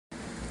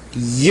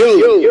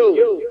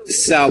Yo,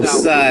 south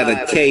side of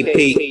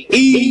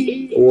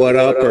KPE. What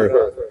up?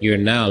 You're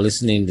now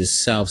listening to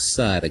South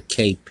Side of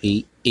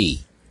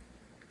KPE.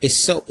 It's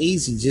so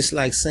easy, just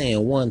like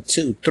saying 1,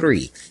 2,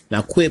 3.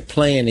 Now quit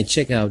playing and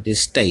check out this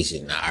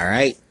station, all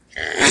right?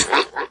 Yay!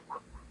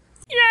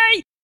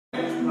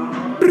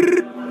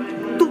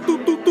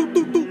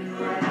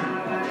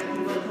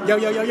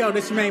 Yo,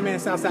 this your main man,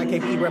 Southside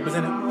KPE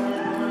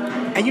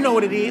representative. And you know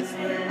what it is.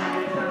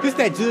 This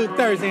that Jug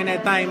Thursday and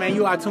that thing, man.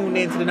 You are tuned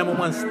in to the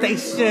 #1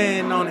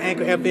 station on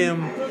Anchor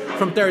FM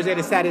from Thursday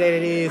to Saturday,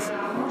 it is.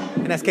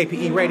 And that's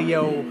KPE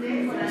Radio.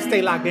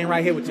 Stay locked in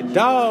right here with your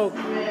dog.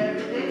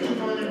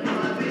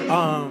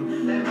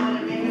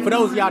 For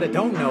those of y'all that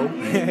don't know,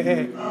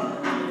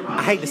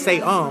 I hate to say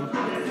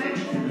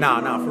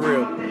nah, for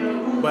real.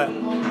 But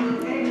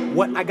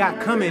what I got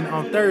coming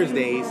on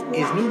Thursdays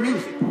is new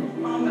music.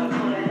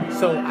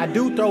 So I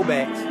do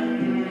throwbacks,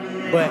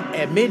 but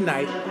at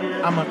midnight,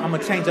 I'm gonna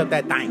change up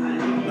that thing. You know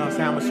what I'm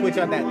saying? I'm gonna switch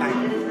up that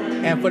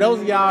thing. And for those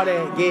of y'all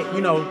that get,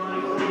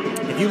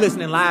 if you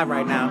listening live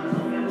right now,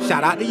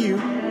 shout out to you.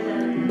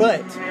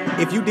 But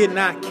if you did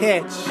not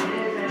catch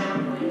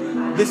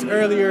this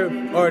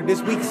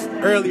week's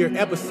earlier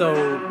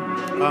episode,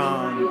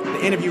 the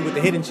interview with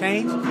the Hidden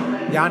Change,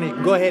 y'all need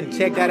to go ahead and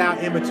check that out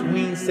in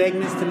between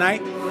segments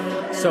tonight.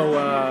 So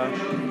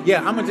I'm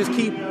gonna just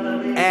keep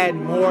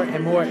adding more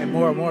and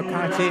more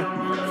content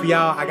for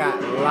y'all. I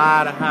got a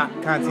lot of hot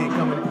content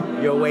coming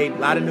your way, a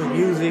lot of new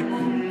music,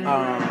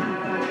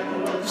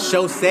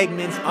 show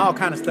segments, all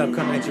kind of stuff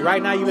coming at you.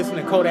 Right now you listen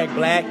to Kodak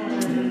Black.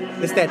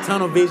 It's that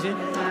Tunnel Vision.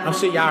 I'm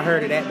sure y'all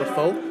heard of that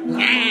before.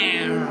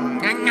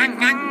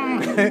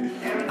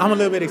 I'm a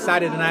little bit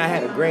excited tonight. I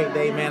had a great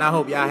day, man. I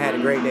hope y'all had a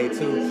great day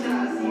too.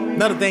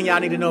 Another thing y'all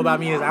need to know about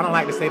me is I don't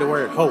like to say the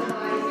word hope. You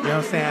know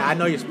what I'm saying? I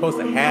know you're supposed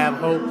to have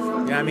hope, you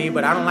know what I mean?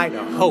 But I don't like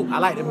to hope. I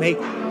like to make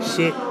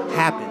shit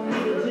happen.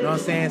 You know what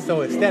I'm saying?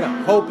 So instead of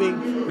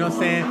hoping, you know what I'm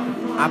saying,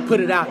 I put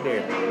it out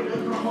there.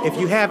 If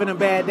you having a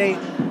bad day,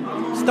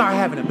 start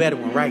having a better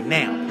one right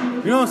now.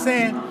 You know what I'm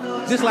saying?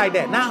 Just like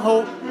that. Not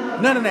hope,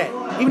 none of that.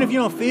 Even if you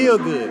don't feel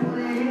good,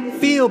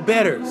 feel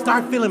better.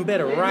 Start feeling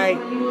better right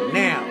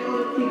now.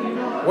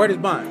 Word is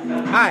bond.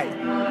 All right.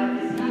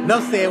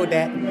 Enough said with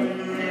that.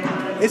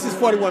 This is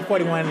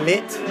 4141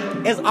 lit,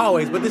 as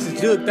always, but this is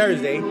Jug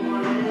Thursday.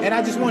 And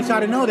I just want y'all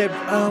to know that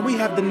we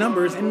have the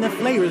numbers and the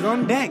flavors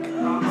on deck.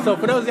 So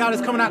for those of y'all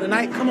that's coming out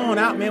tonight, come on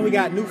out, man. We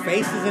got new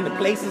faces and the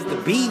places to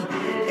be.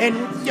 And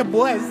it's your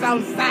boy,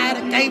 Southside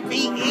of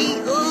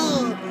KPE.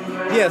 Ooh.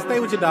 Yeah, stay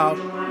with your dog.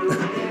 I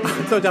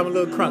told you I'm a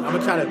little crunk. I'm going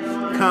to try to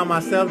calm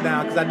myself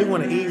down because I do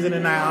want to ease in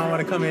tonight. I don't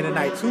want to come in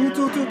tonight too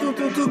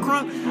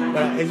crunk.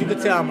 But as you can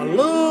tell, I'm a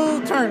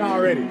little turned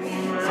already.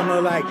 So I'm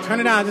going to turn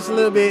it down just a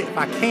little bit if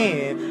I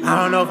can. I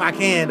don't know if I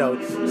can though.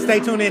 Stay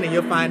tuned in and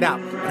you'll find out.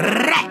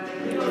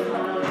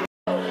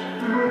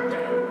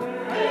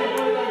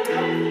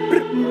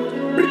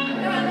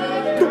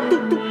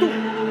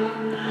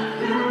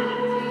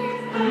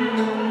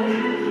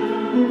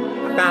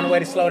 I found a way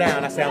to slow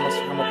down. I said I'm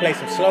gonna play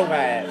some slow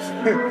vibes.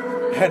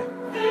 I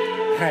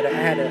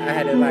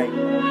had to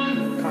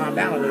calm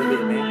down a little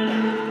bit,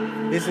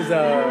 man. This is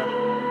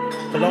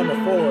Paloma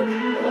Ford.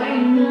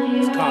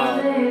 It's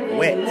called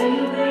Wet.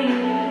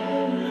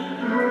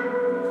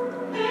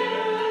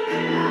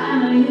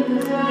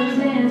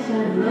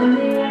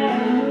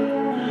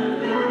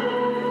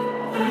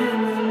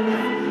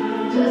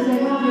 Just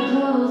take off your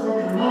clothes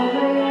and come over here.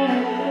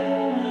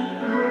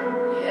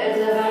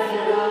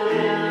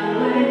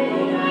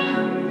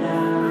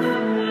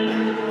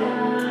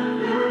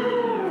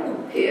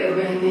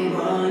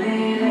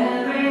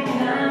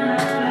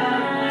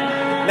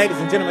 Ladies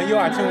and gentlemen, you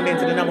are tuned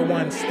into the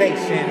 #1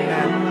 station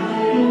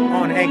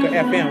on Anchor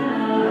FM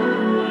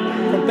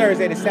from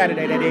Thursday to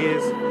Saturday, that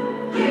is.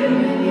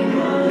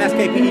 And that's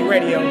KPE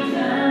Radio.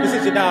 This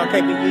is your dog,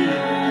 KPE.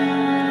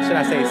 Should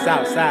I say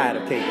South Side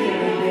of KPE?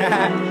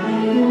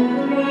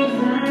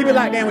 Keep it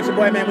locked down with your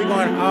boy, man. We're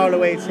going all the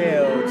way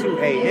till 2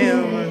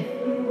 a.m.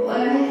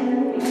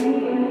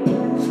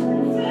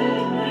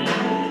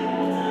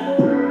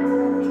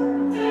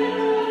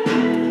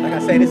 Like I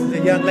say, this is a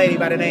young lady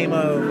by the name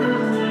of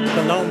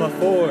Paloma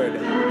Ford.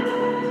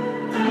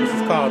 This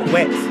is called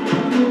Wet.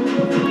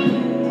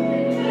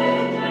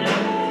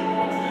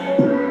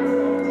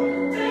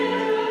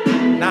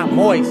 Not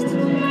moist,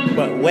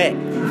 but wet.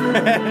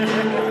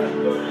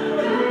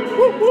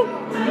 Woo, woo.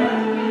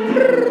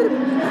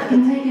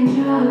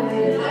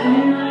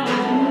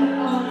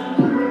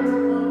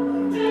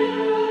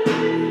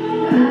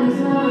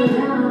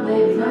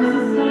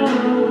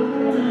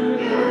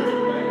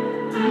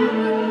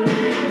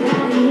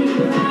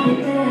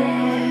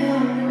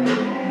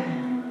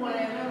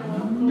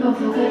 Don't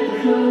forget the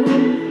food.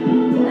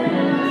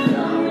 There's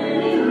so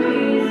many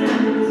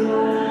reasons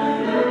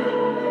why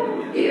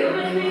you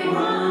make me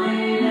want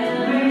it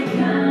every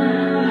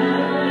time.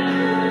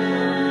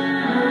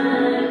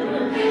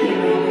 You make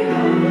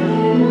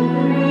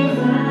me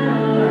want it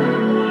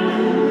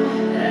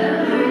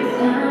every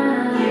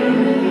time. You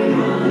make me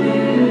want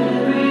it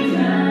every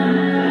time.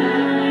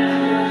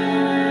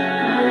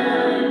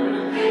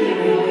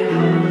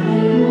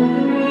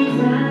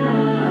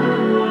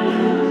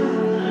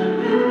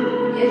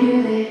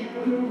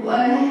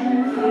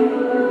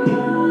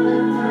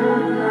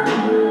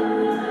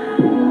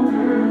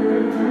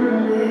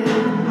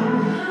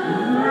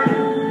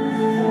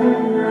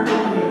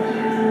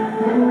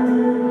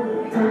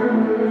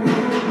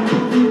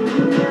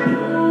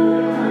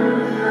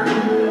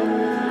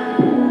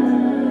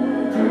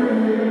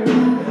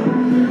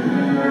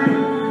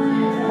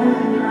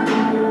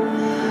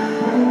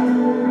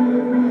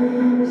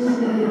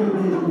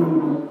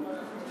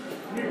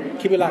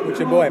 Keep it locked with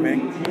your boy, man.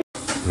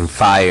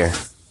 Fire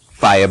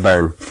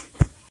burn.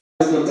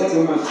 So back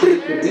on my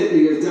shit, the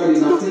Bentley is dirty,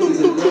 my fingers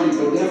are dirty,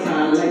 but that's how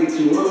I like it.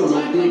 You all on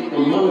my dick,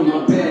 I'm all in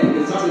my bag.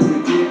 It's hard to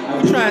get.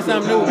 I'm trying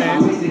something new, man. I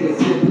might take a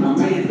sip, I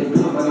might hit the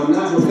blunt, but I'm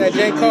not gonna. That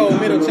J. Cole,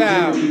 Middle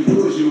Child. You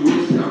do as you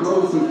wish. I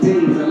roll some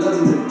things, I love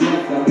them to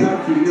death. I got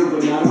a few,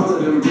 but not all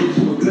of them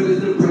bitch. What good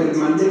is the bread?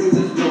 My niggas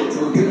is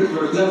dope. What good is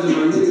first loves and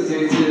my niggas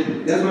ain't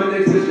shit. That's my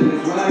next mission.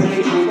 That's why I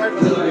can't keep.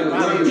 Look like a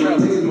brother, my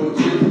niggas no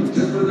shit.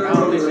 Just for the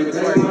road,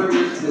 that's my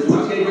rich. That's why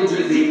I can't go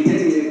drizzy.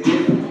 Getting a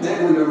gift. Back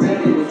when the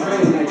rapping was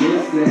trying, I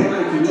guess. The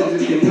headline to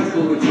legends can not go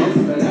with this.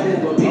 But I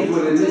never beat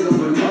with a nigga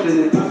for nothing.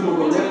 If I smoke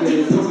a rap, then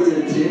it's over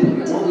and shit.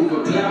 It won't be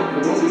for clout,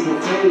 it won't be for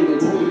fame.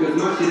 It won't be because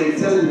my shit ain't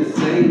selling the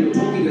same. It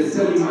won't be because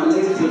selling my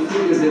latest with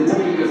fingers. It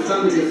won't be because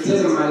some niggas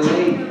slid in my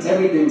lane.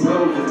 Everything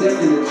grows, it's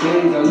destined to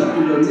change. I love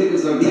you, little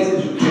niggas, I'm glad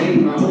that you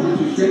came. I hope that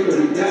you straight, but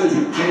you down as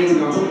you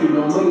came. I hope you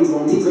know money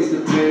won't erase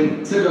the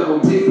pain. To the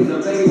OGs,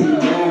 I'm begging you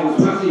now. I was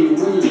watching you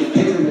when you was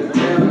paying the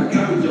ground. I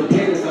copied your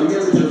cadence, I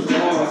mirrored your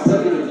style. I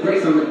studied the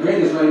grace, I'm the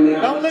greatest right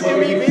now. Don't look at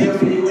me, bitch. Don't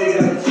be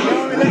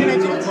looking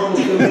at you.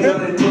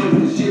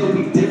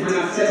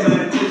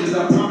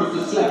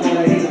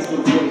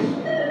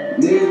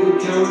 Niggas been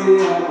counting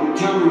me out, I'm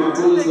counting my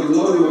bullets, I'm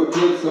loading my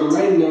clips, I'm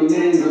writing their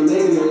names, I'm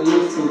making their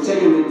lists, I'm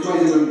checking them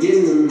twice and I'm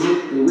getting them hit.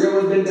 The real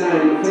one's been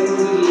dying, the fake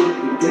one's lit,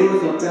 the game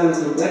is off balance,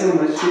 I'm back on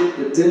my shit.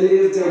 The Billy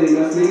is dirty, my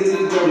niggas is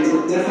dirty,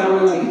 but that's how I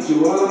like it, you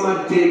all on my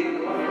dick.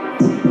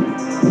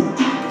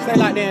 Stay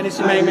locked in. This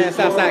your main man,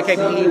 Southside KPE.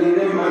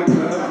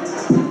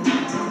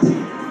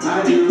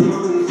 I do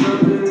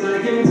something I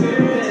can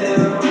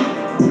feel.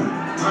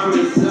 I'm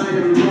inside,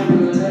 I'm never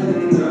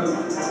letting up.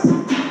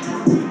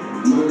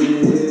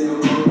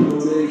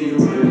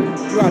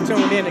 You are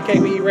tuned in to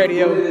KPE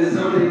Radio.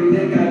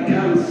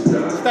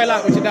 Stay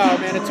locked with your dog,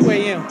 man, at 2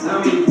 a.m.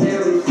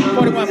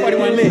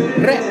 4141 lit.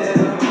 Rap.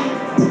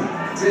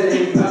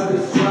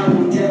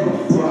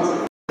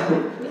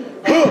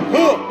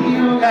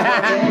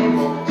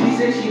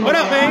 What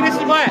up, man? This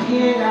is what?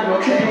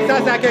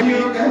 Southside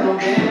KPE.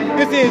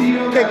 This is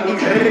KPE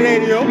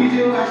Radio.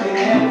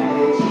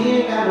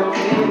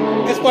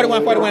 It's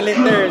 4141 lit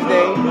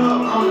Thursday.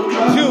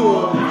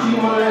 June.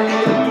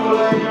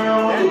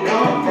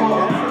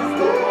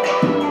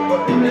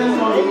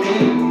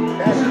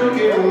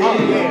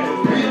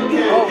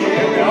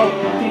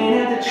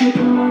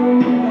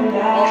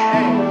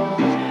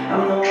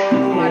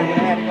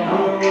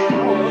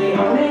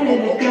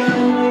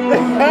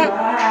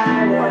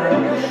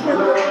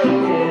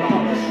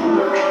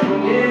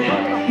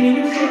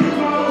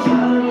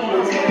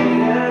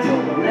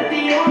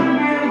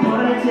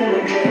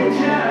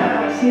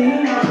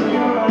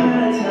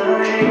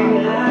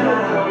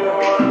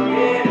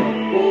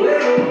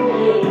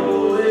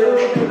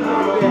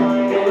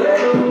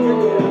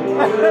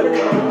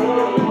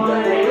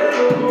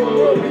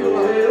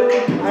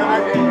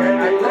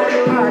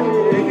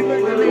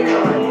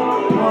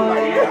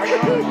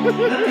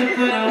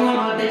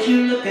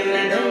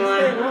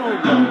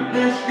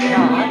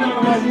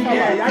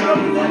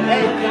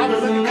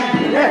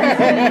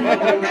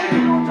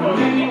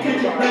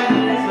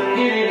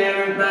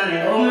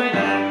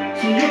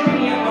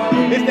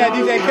 It's that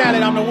DJ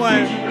Khaled, I'm the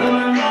one.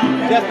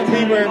 Justin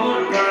Bieber,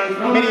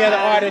 many other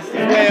artists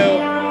as well.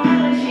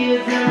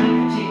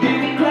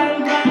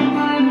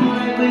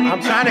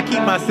 I'm trying to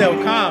keep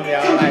myself calm,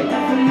 y'all. Like,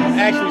 I'm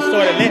actually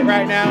sort of lit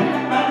right now,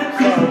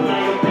 so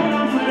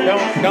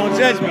don't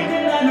judge me.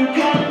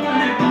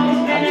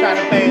 I'm trying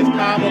to play as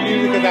calm of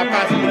music as I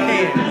possibly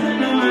can.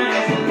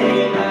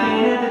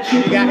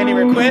 You got any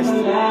requests?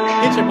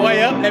 Hit your boy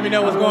up. Let me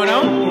know what's going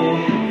on.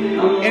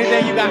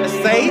 Anything you got to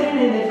say?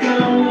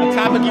 A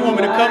topic you want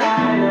me to cover?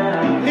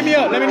 Hit me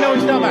up. Let me know what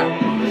you're talking about.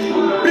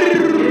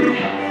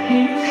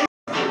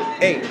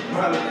 Hey,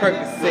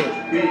 Percocet.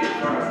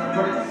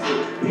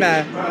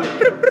 Nah.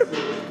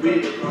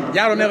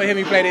 Y'all don't never hear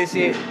me play this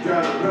shit.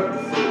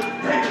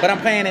 But I'm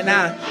playing it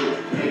now.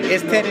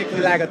 It's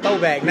technically like a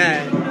throwback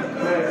now.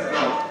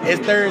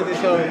 It's Thursday,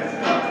 so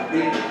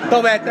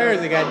Throwback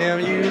Thursday, goddamn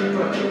you.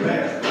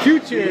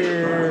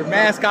 Future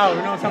mask off,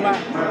 you know what I'm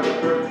talking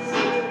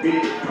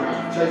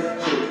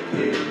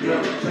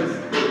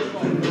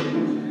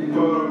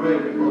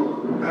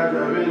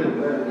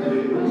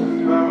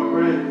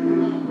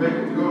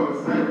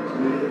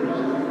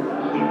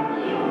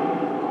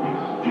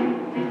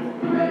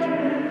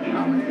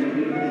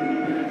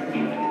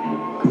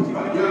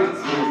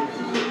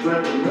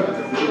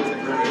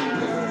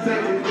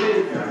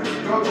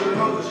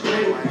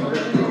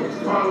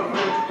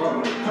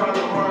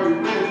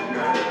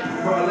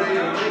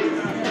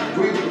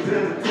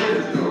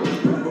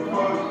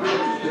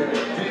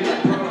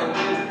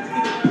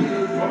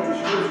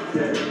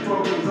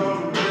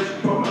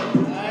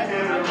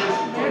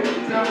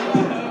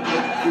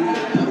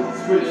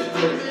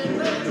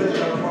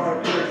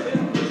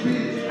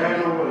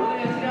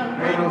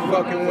Ain't no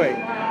fucking way.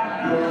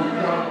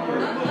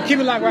 Keep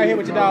it locked right here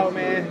with your dog,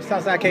 man.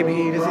 Southside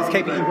KPE. This is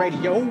KPE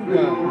Radio.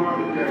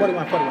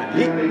 4141.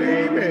 Yeah, baby.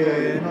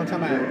 You know what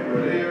I'm talking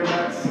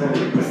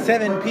about?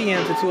 7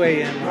 p.m. to 2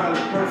 a.m.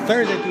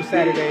 Thursday through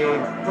Saturday.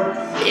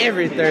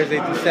 Every Thursday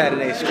through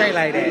Saturday. Straight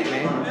like that,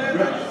 man.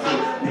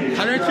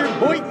 Holler at your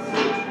boy.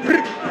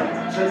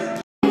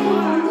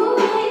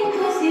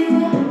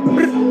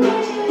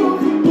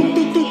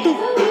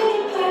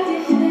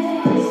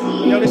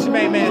 Yo, this your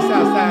main man,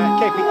 Southside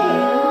KPE.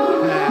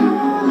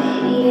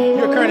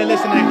 You're currently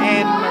listening to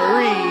Anne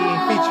Marie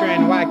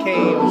featuring YK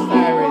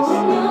Osiris.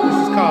 This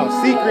is called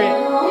Secret.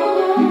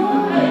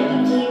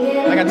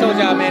 Like I told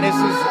y'all, man, this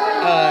is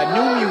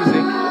new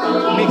music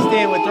mixed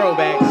in with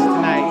throwbacks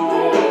tonight.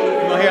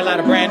 You're gonna hear a lot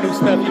of brand new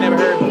stuff you never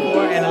heard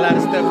before and a lot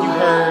of stuff you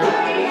heard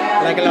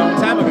like a long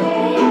time ago.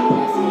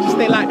 Just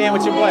stay locked in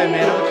with your boy,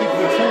 man. I'm gonna keep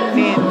you tuned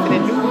in to the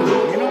new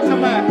music. You know what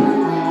I'm talking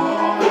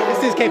about?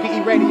 This is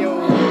KPE Radio.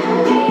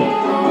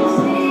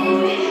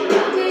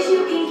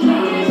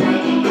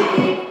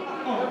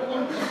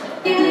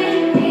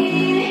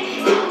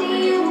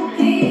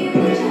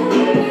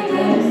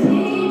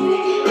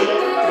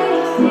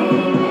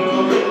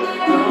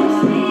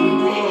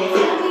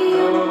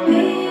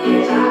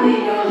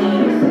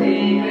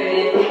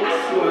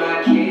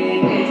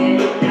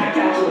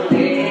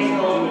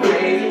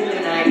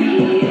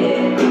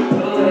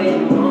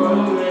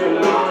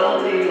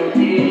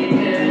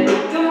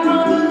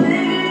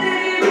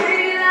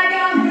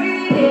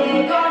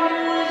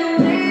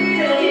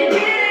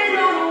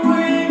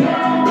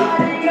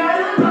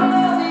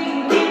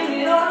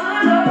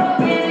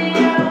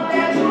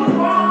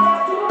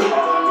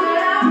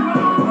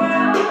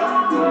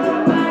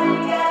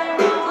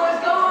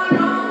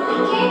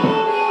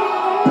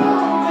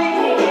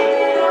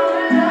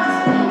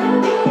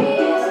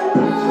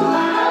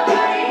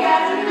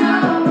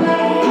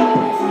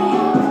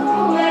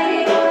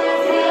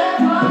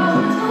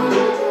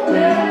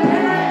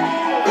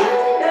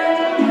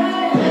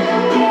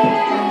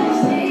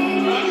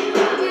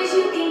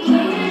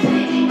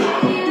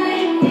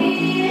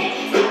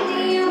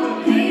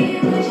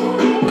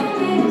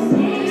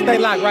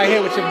 Right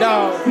here with your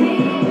dog,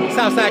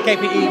 Southside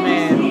KPE,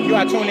 man. You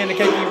are tuned in to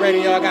KPE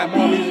Radio. I got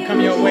more music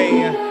coming your way.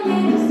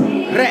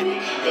 Rap.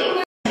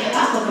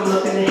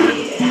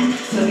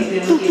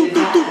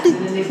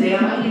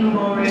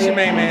 It's your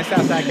main man,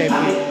 Southside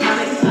KPE.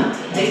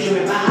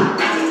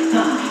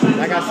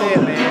 Like I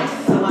said, man,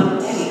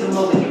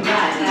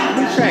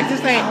 new tracks.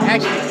 This ain't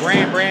actually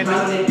brand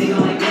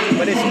new,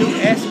 but it's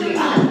new-esque,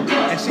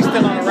 and she's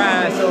still on the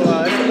rise. So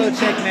it's a little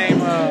chick named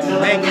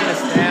Megan Thee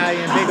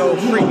Stallion. Big Old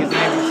Freak is the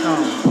name of the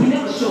song.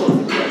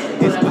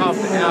 It's off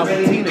the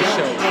album Tina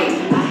Show.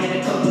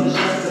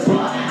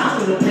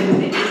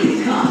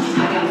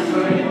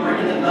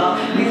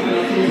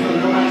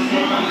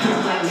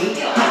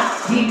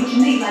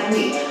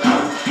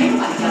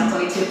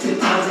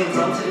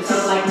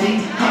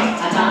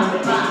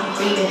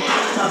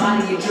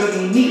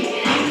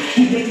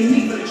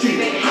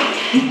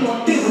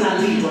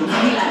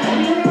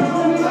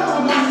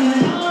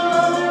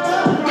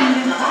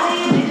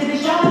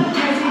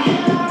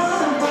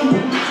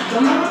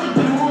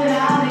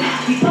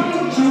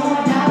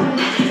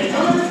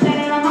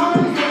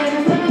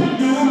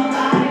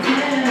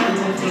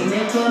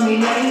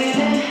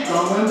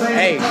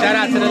 Hey, shout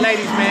out to the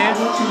ladies, man.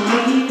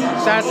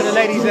 Shout out to the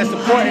ladies that's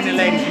supporting the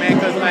ladies, man.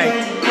 Cause like,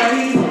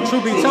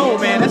 truth be told,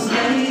 man, this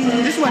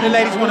is what the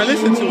ladies want to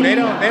listen to. They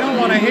don't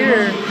want to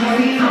hear.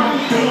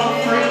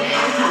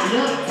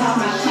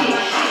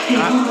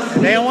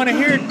 They don't want to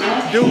hear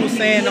dudes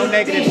saying no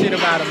negative shit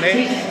about them.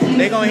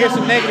 They gonna hear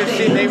some negative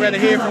shit. They rather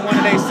hear from one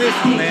of their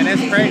sisters, man.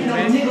 That's crazy,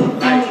 man.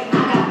 Like,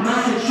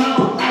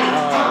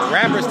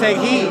 rappers take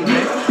heed,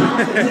 man.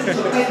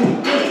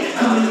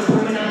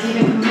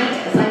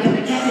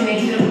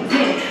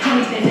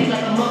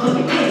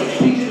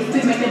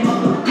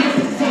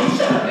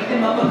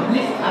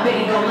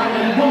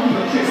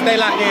 Stay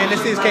locked in.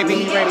 This is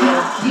KPE Radio.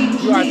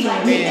 You are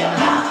tuned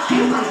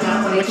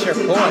in with your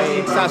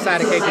boy,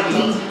 Southside of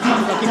KPE.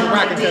 Gonna keep it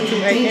rocking till 2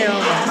 a.m.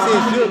 This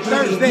is Good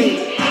Thursday.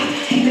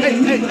 Hey.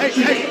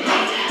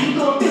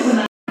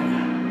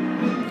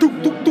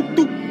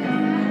 Doop.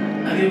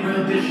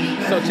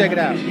 So check it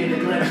out.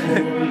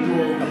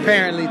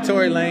 Apparently,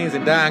 Tory Lanez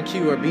and Don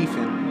Q are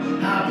beefing.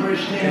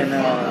 And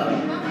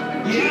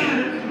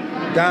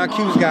Don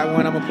Q's got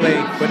one I'm gonna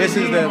play, but this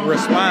is the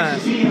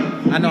response.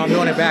 I know I'm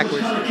doing it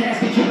backwards.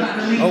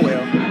 Oh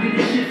well.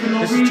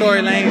 This is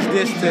Tory Lanez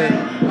diss to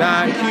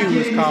Don Q.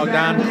 It's called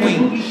Don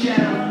Queen.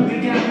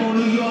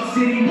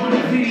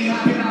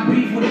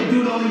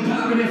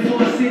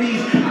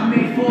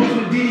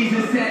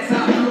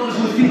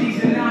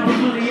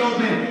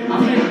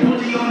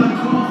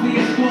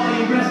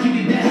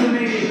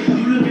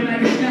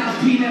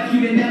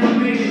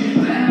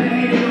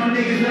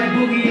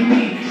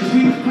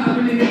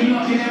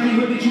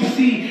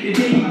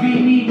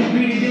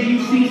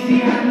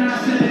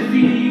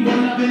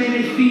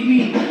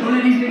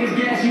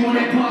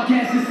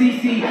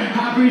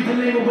 I breathe the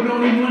label, but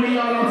only one of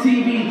y'all on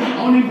TV.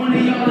 Only one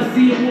of y'all to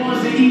see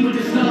awards.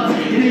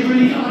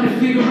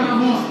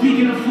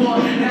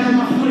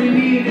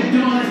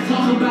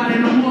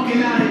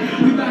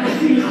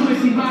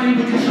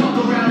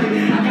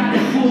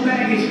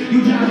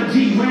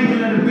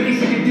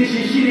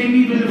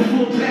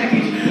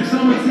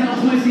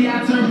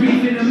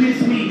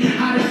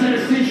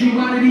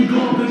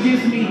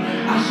 me.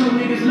 I show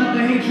niggas love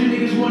and hatred,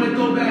 niggas wanna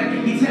go back.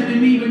 He tempted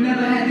me, but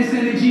never had this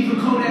energy for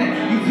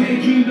Kodak. You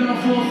paid Dream Dog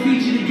for a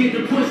feature to get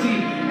the pussy,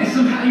 and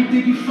somehow you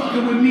think you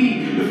fucking with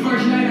me. The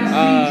first night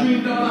I seen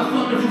Dream Dog, I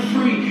fucked her for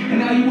free, and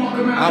now you walk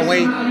around. I'll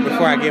wait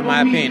before I give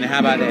my opinion. How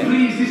about that?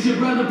 Please, it's your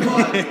brother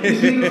part.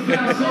 This nigga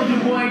fly soldier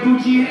boy,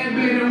 Gucci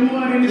headband and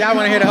water. Y'all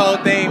want to hear the whole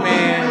thing,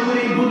 man?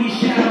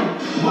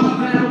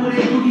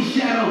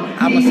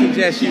 I'ma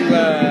suggest you go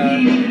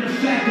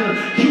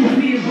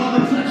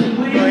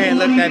ahead and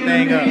look that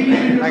thing up,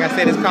 man. Like I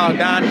said, it's called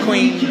Don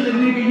Queen. This is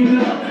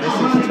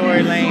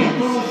Tory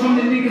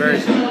Lanez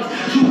version.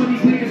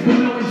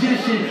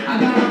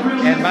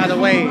 And by the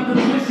way,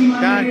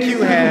 Don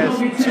Q has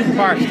 2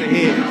 parts to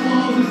his.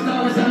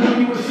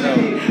 So,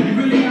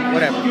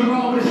 whatever.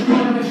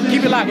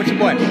 Keep it locked with your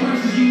boy.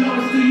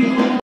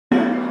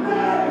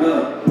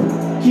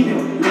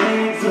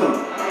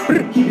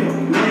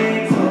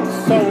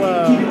 So,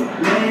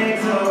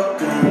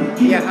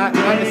 yeah, I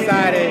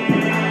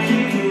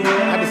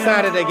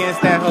decided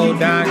against that whole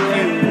Don Q,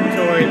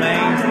 Tory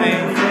Lanez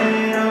thing.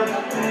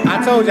 I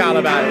told y'all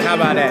about it. How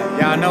about that?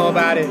 Y'all know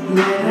about it.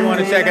 If you want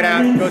to check it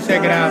out, go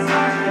check it out.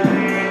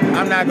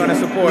 I'm not going to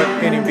support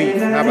any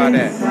beef. How about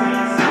that?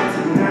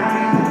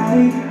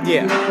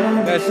 Yeah,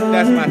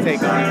 that's my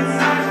take on it.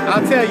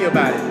 I'll tell you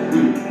about it.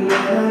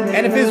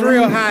 And if it's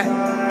real hot,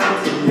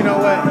 you know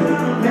what?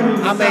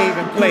 I may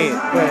even play it,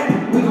 but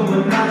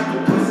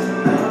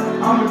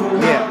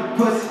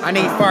yeah, I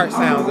need fart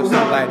sounds or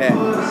something like that.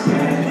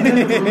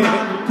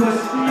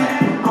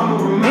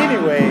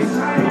 Anyway,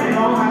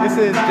 this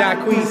is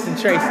Jacquees and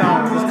Trey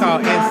Songz. It's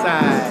called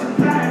Inside.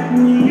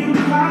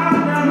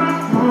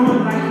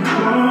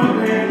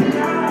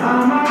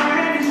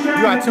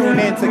 You are tuned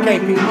in to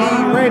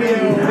KPE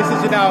Radio. This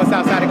is your dog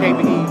Southside of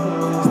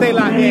KPE. Stay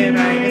locked in,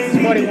 man. This is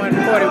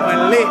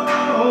 4141 Lit.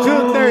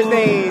 June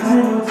Thursdays. We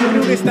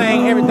do this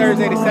thing every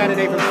Thursday to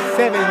Saturday from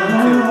 7 to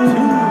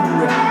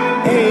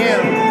 2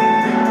 a.m.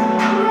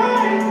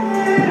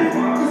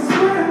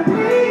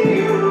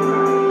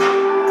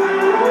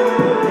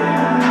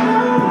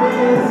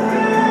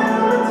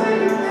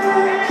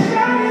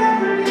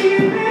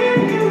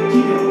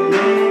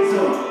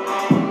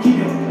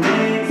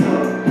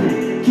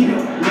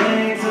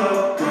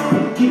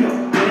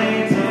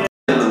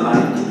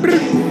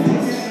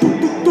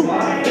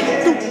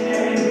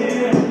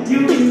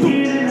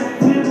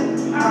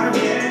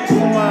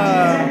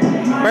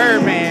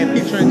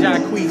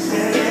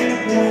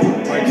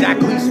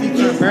 Jacquees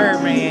featuring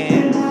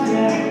Birdman.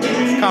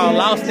 It's called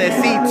Lost at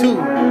Sea 2.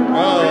 Oh,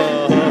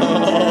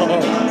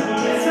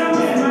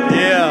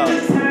 yeah.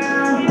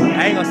 I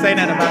ain't gonna say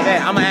nothing about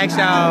that. I'm gonna ask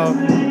y'all.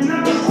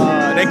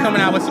 They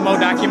coming out with some more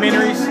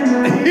documentaries.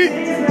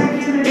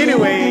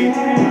 Anyway,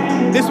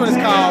 this one is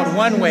called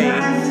One Way.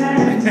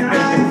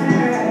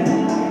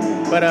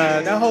 But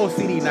that whole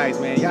CD nice,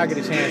 man. Y'all get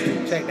a chance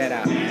to check that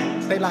out,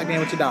 man. Stay locked in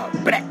with your dog. Go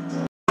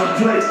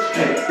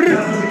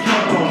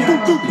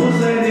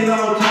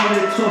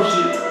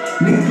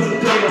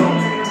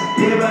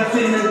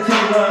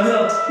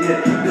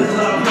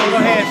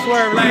ahead,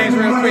 swerve lanes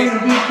real quick.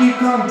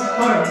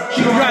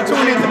 You are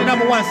tuned into the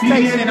 #1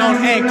 station on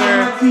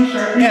Anchor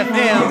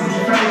FM.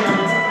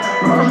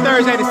 From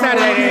Thursday to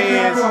Saturday,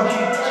 there is.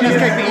 That's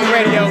KPE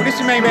Radio. This is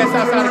your main best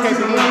outside of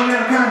KPE.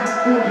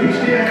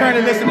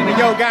 Currently listening to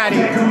Yo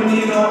Gotti.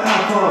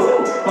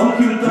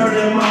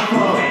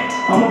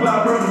 I'm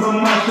about burgers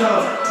on my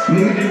shop.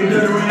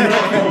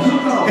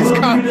 It's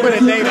called Put a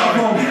Date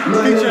on It.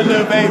 Feature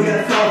Lil Baby.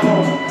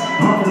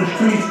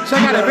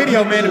 Check out the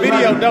video, man. The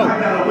video dope. I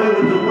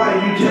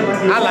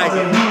like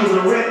it.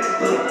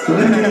 It's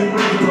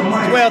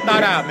well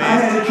thought out,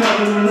 man.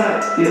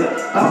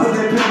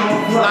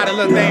 A lot of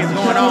little things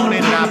going on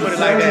in it, I'll put it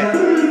like that.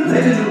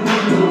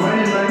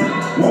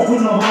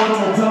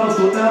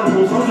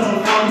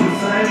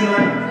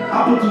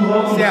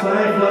 Yeah,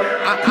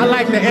 I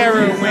like the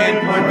era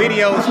when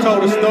videos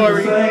told a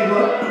story,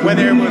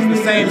 whether it was the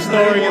same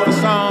story as the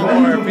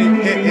song or if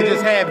it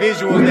just had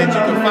visuals that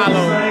you could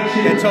follow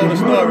that told a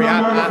story.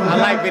 I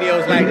like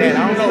videos like that.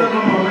 I don't know.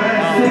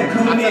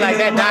 I feel like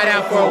that died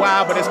out for a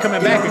while, but it's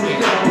coming back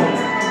again.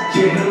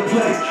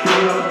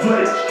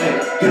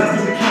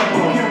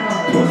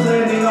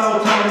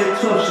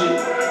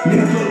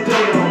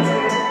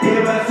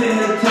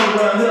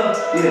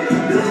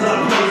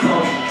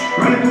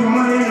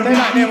 Stay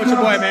locked in with your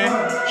boy, man.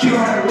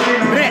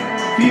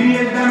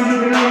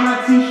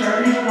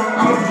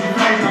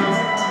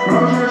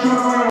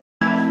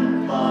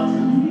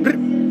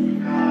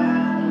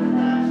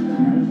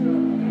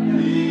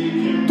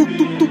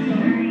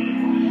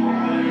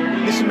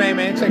 This is your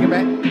man. Check it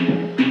back.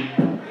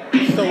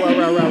 So,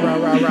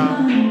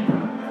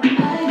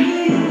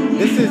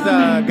 this is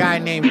a guy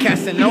named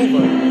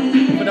Casanova.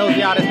 For those of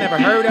y'all that's never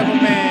heard of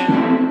him, man,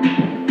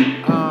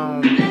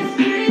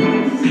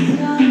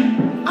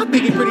 I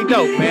think he's pretty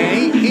dope,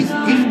 man. He's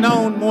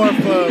known more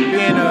for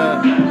being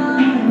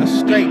a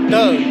straight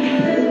thug. You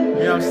know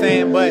what I'm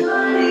saying? But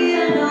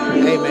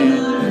hey, man,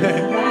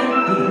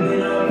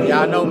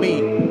 y'all know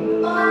me.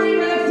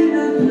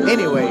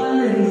 Anyway,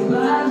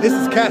 This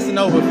is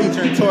Casanova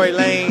featuring Tory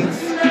Lanez.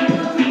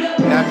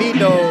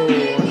 Davido.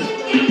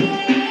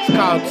 It's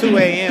called 2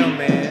 a.m.,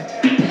 man.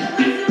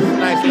 It's a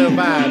nice little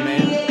vibe,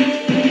 man.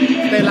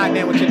 Stay locked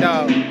in with your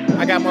dog.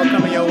 I got more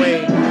coming your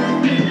way.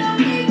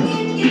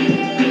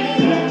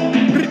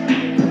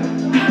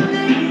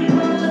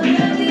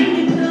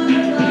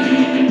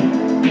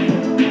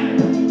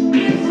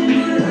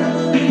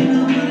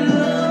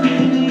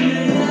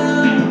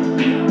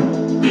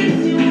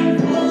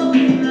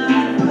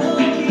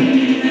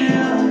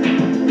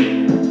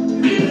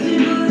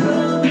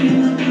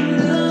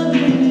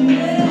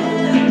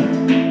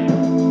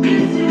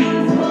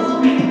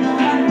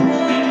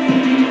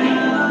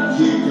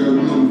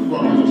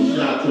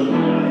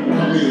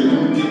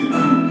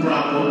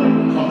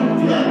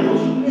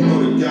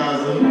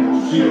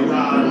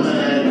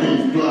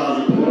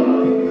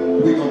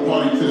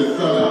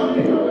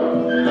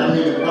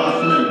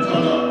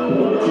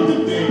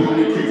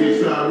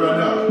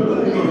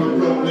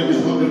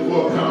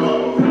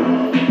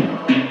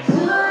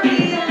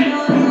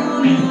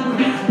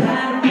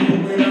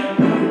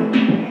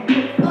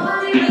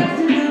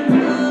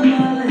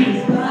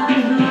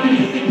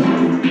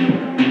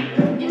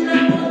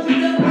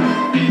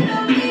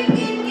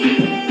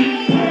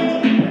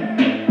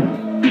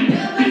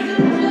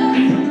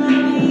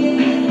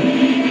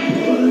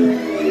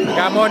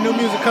 Got more new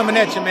music coming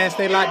at you, man.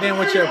 Stay locked in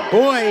with your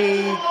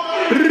boy.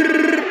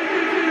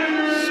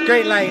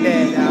 Straight like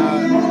that.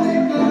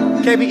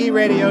 KPE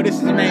Radio. This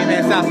is your main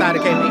man, Southside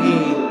of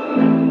KPE.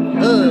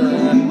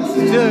 This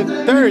is Jug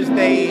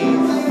Thursdays.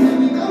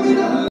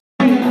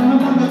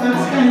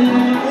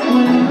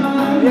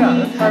 Yeah,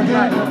 that's first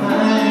night.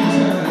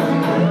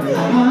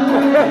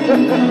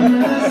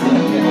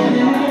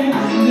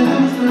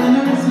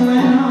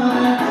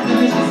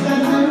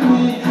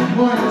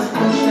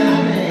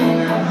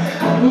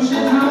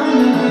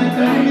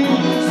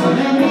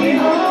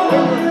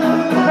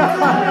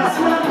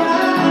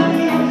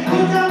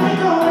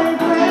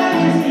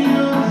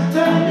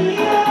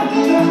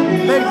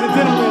 Ladies and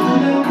gentlemen,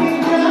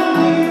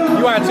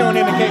 you are tuned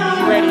in to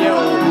KPE Radio.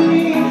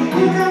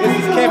 This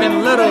is Kevin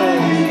Little.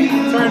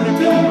 Turn the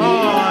beat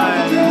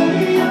on.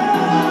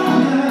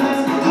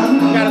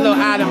 Got a little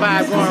island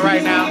vibe going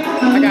right now.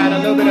 I got a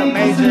little bit of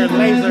Major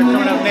Lazer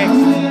coming up next.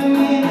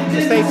 So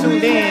stay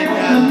tuned in.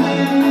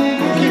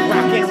 Keep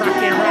rocking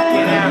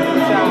out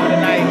with y'all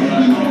tonight.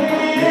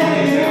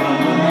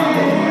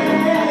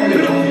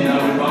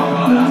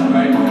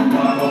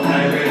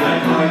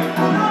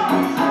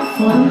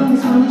 For the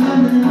longest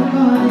time in the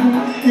party,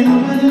 and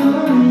nobody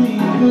on me,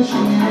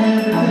 pushing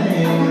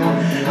everything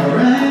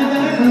right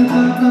back on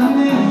top of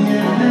me,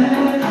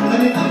 yeah. But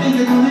if you think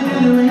you're gonna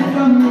get away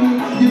from me,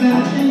 you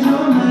better change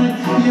your mind.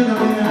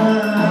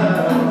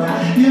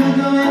 You're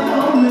going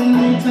home with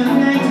me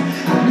tonight.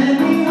 Let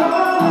me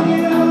hold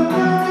you,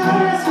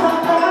 caress my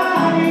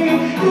body.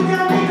 You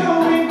got me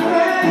going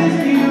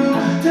crazy. You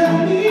turn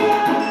me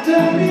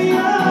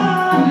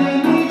on, let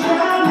me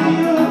drown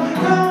you,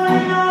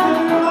 going on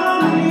and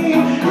on me.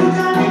 You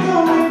got me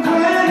going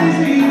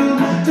crazy. You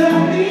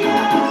turn me on,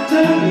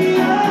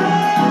 yeah.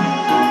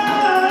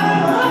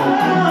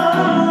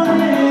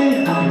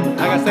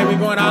 Like I said, we're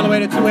going all the way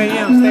to 2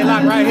 a.m. Stay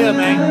locked right here,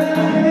 man.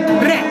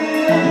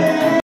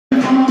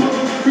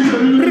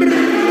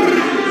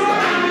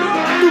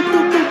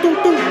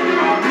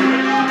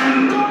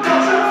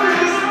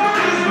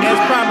 As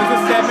promised,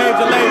 this is that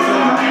Major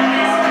Lazer.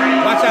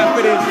 Watch out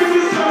for this.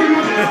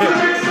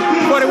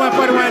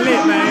 4141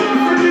 lit, man.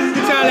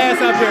 Get y'all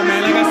ass up here,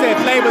 man. Like I said,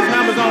 flavors,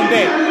 numbers on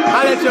deck.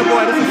 I'll let your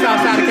boy. This is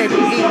Southside of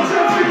KPE.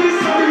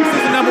 This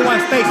is the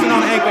 #1 station on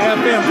Anchor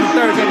FM from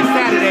Thursday to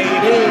Saturday.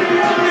 It is.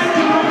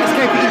 That's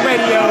KPE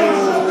Radio.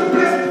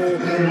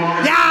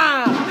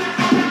 Yeah!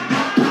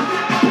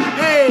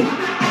 Hey!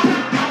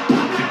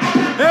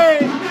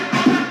 Hey!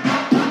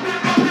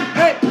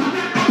 Hey!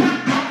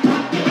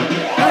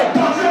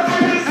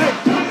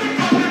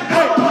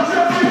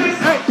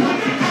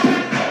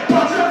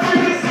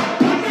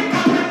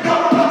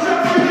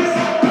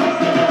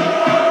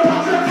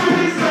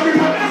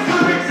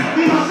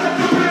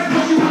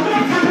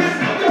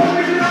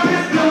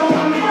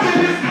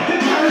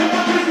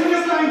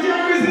 It's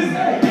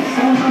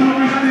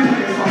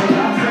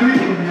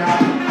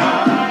like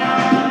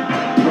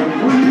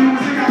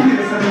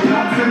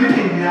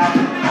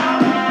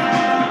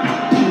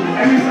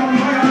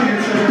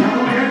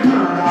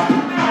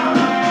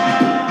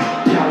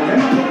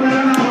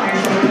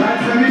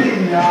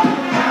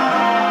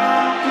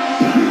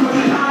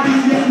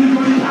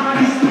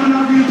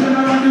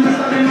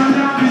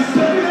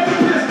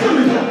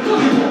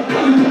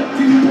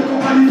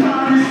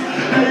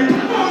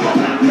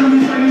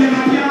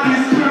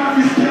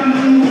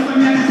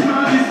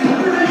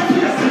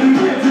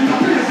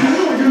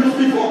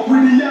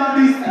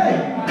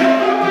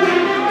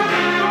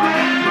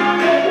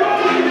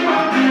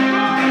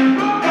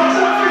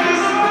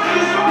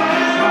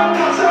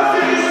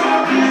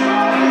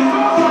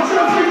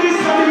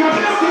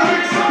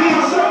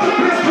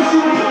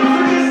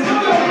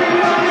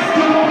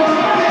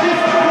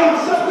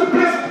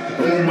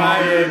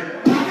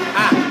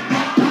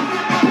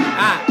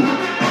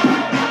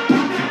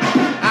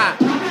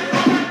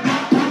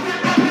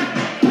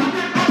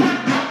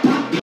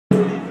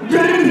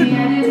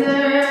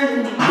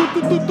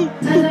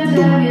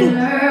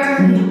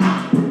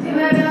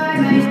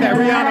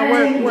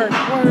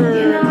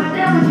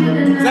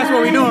work. That's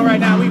what we're doing right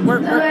now. We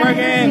working.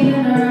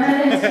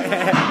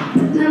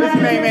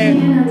 Listen, man.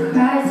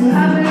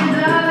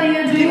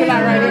 Keep it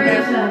out right here,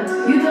 man.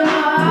 We're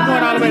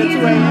going all the way to 2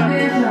 a.m.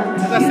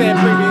 As I said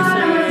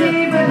previously.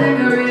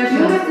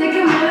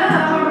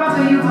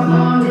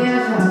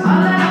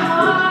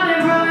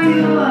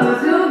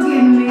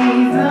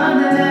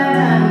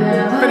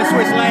 I'm gonna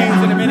switch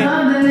lanes in a minute.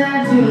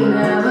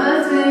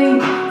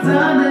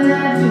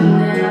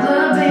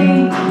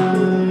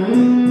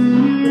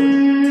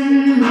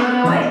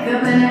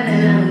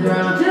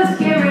 Just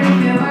get ready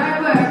to work.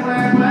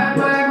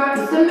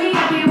 You see me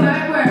happy,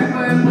 work.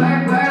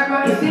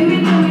 You see me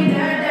do me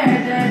dirt.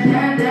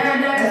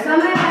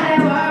 Something like that,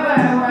 work.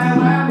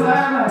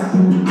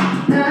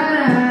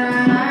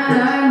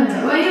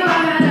 Where you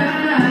are,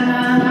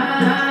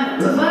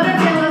 before the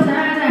tables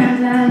turn.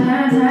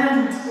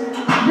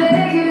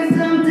 Baby, give me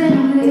something,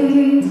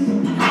 please.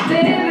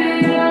 Baby,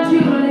 don't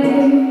you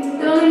leave.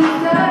 Don't leave me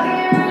stuck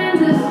here in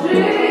the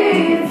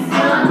streets.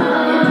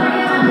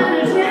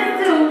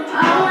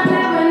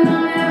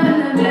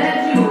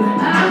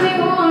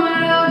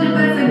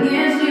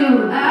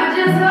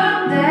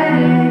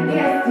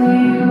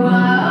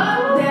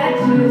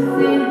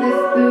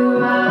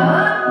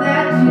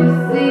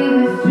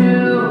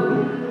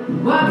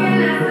 What can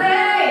I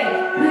say?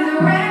 Please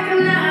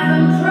recognize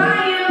I'm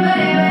trying,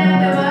 baby.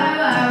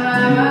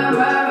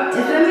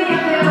 It's a me,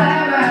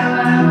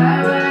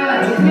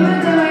 it's me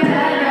with the way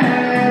that.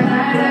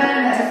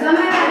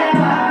 Something like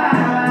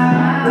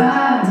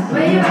that.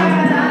 Where you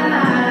are,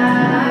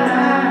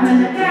 when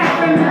the cat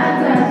from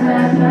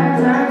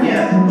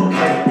Yeah,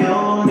 okay. You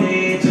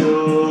need to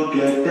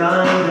get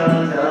done.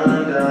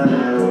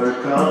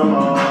 Come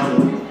on.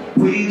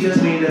 We just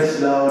need to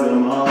slow the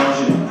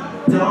motion.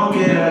 Don't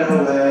get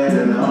away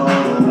to no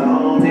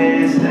long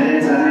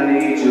distance. I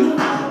need you.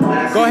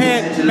 Go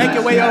ahead, make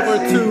your way over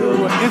to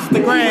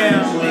Instagram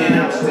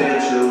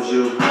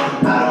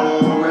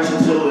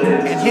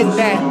and hit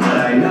that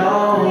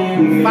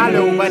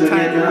follow button,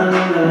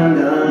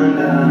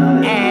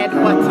 add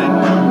button,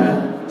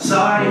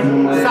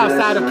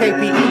 Southside of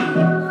KPE.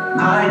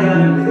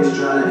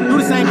 Do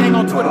the same thing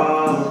on Twitter.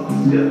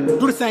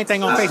 Do the same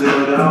thing on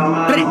Facebook.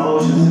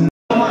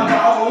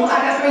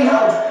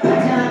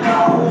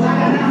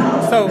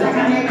 So,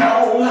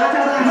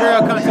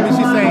 girl comes to me,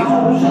 she say,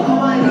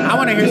 I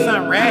want to hear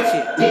something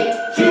ratchet.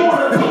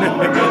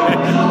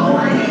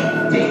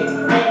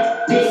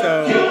 So,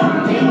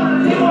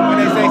 when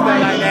they say stuff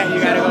like that, you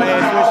got to go ahead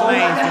and switch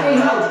lanes.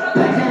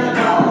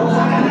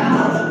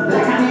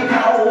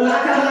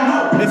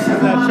 This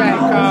is a track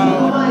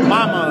called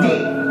Mama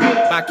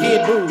by Kid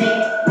Boo.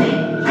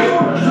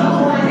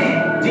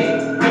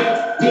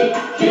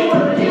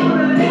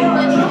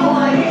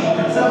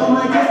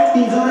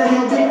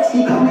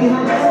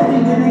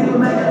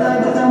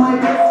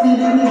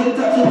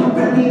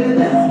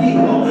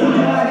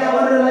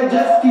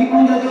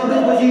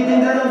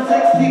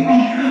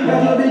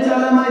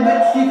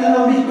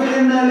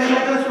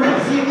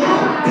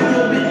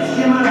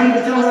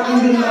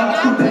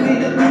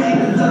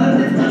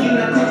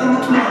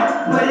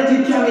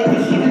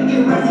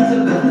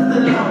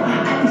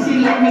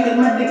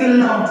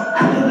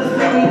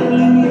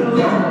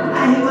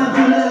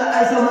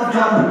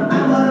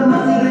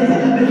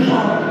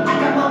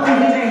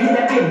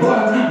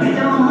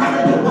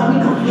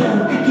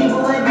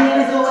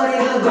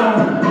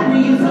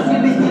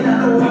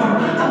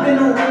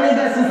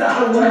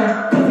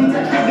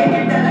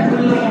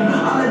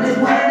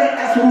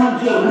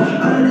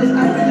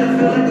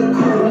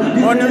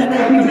 More news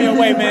coming your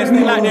way, man.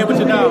 Stay locked there with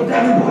your dog.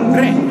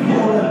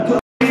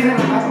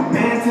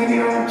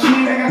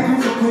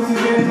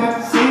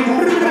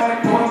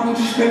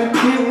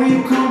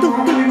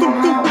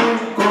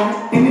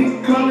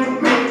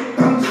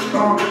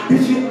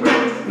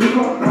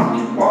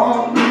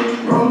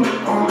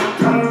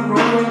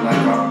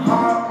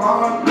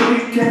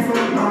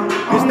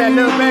 It's that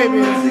little baby.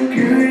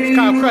 It's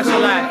called Crush a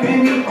Lot.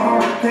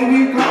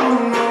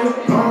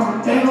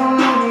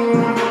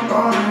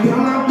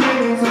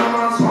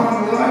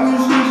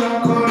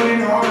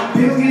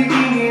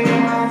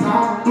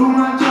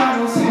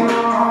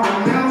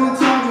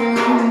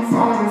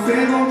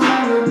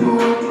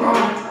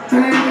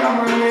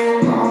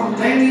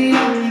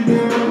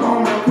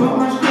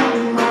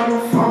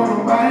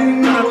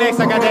 Next,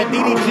 I got that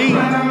DDG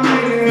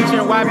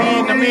featuring YB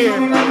and Namir,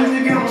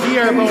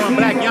 G-Herbo and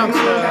Black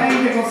Youngster.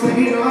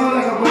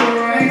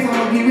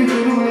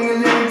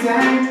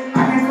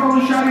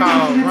 It's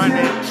called Run It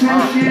Up.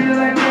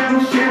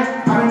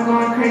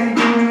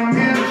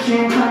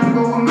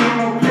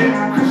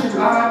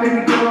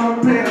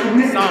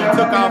 Song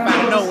took off out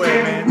of nowhere,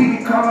 man.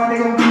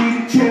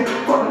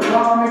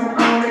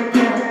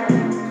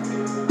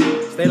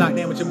 Stay locked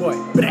in with your boy.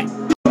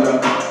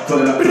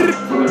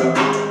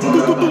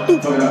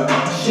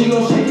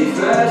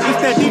 It's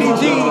that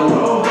DDG.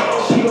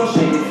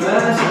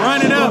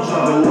 Run it up.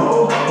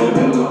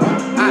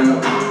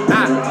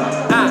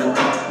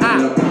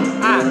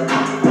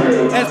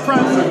 That's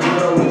Prime.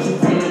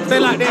 Stay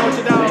locked in with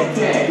your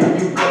dog.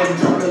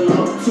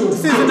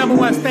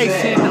 one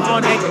station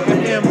on Anchor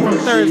FM from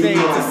Thursday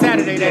to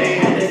Saturday, that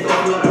is.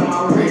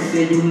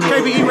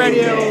 KPE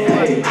Radio.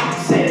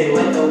 Say they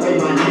like the way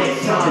my neck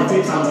shine,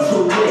 bitch, I'm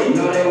too lit.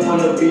 No, they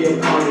wanna be a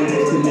part of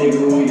this, the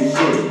nigga we the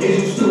shit.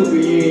 Is you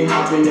stupid, you ain't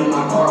hopping in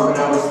my car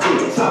without a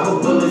stick. Chop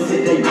of bullets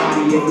hit they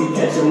body if we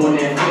catch them on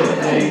that foot.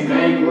 Hey,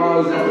 bank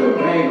rolls after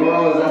bank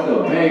rolls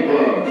after bank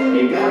rolls.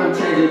 They got them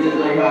changing just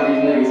like how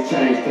these niggas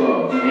change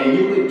clothes. And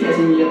you could catch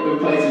me up in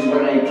places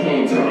where they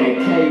can't. Turn that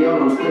K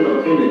on, I'm still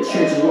up in the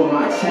trenches with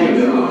my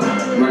chains on.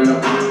 Run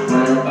up,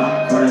 run up,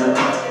 run up,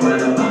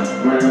 run up,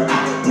 run up,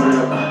 run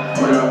up,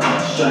 run up,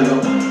 shut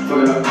up,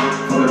 fuck it up,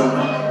 fuck it up,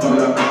 fuck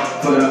it up,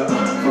 fuck it up,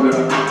 fuck it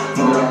up,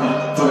 fuck it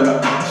up, fuck it up.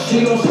 She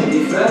gon' shake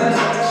it fast,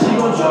 she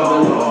gon' drop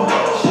it low.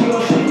 She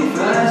gon' shake it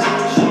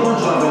fast, she gon'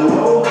 drop it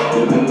low.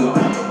 You can go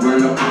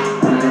run up,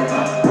 run up,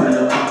 run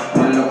up,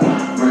 run up,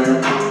 run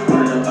up,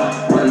 run up,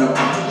 run up.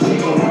 She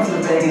gon' want to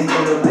Vegas,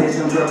 get a place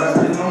and drop out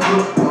spit on you.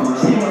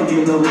 She gon'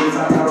 give no ways, I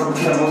got over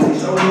care, won't see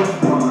show you.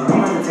 I'm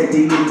gonna take the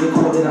heat, the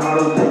cold in the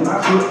auto, take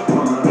my foot.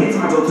 Every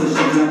time I go to the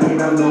shows, I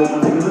think I know one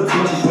thing to look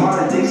for. She smart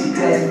and think she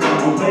classy,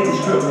 I'm making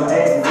strip, her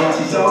ass is down.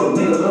 She showed a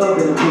nigga love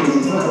in the pics,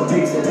 she's one of the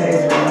pics that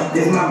pass down.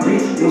 This my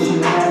bitch, if she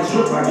know how to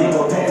strip, I give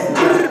her pass the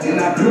time. And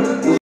I grip,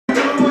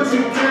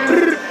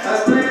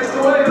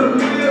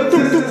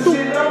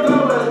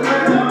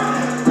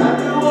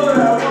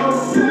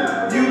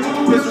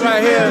 This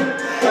right here,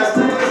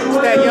 it's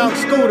that Young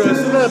Scooter. It's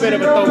a little bit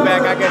of a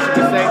throwback, I guess you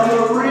could say.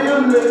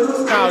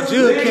 It's called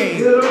Jug King.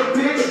 You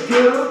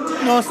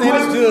know what I'm saying?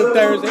 It's Jug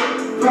Thursday.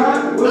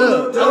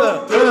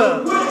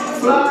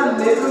 Fly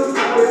nigga,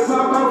 they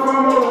pop out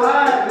from a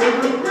ride,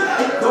 nigga.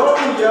 Go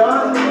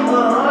yard,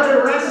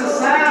 100 racks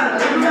inside,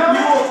 nigga.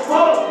 You a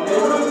fuck,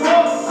 nigga.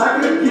 I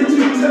could get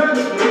you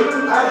touched, nigga.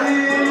 I be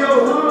in your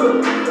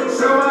hood,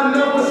 so I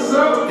know what's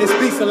up. It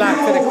speaks a lot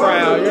to the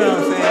crowd, you know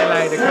what I'm saying?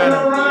 Like the kind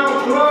of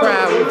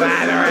crowd we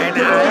vibing right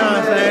now, you know what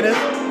I'm saying?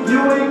 You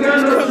ain't got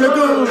no The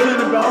goons in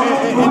the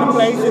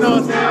place, you know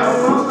what I'm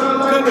saying?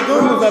 Put the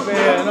goons up in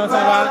here, you know what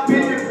I'm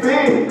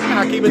saying?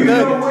 I'll keep it You know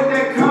thugging. what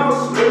that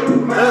costs, nigga.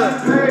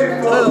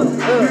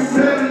 You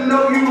better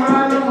know you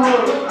ride the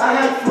motor. I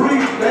got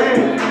free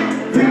band.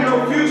 You know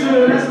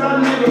Future, that's my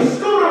nigga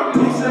Scooter.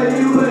 You say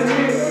you a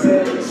hit,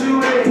 but you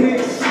ain't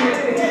hit shit.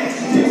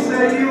 You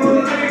say you a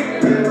lick,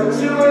 but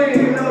you ain't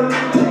hit no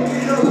lick.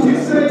 You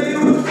say you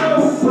a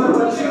dope,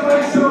 but you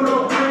ain't show no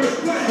bricks.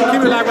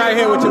 Keep it like right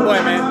here with your boy,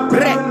 man.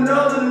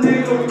 Another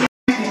nigga.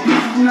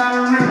 Not a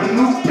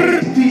revenue.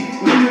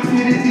 Niggas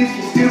hit it, this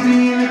you still be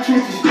in the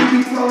trenches, still be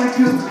throwing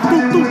pills. I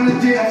done win the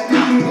jail,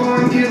 still can go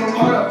and get them.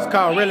 Hold up. It's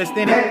called Realest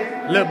in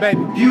It, Lil Baby.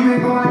 You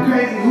been going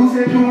crazy, who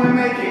said you wouldn't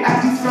make it?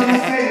 I see something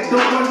say it,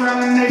 don't go around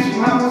the nation.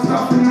 Mama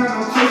stopping none,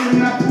 I'm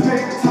chasing out the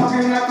paper,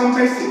 talking like I'm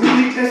basic.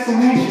 Really, that's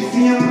some Haitian.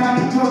 See him out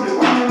in public,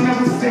 why don't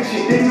never say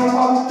shit? They know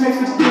I will pay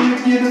for them to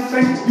get a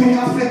face. Pin,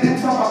 I said the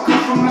top, I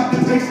come from out the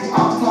basement.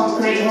 I'm talking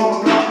crazy, hold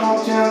on, block on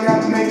channel,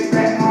 gotta make it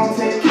back home,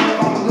 take care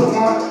on the little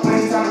one. When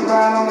it's time to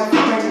ride on that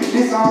make it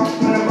this on.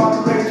 When about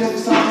the record, just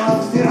for something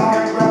else to sit on.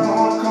 Every rapper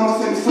on the come on,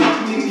 say the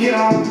something you need to get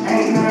on.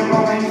 Ain't nothing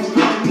wrong, ain't just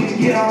put you need to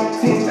get on.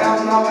 $10,000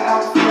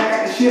 outfit, I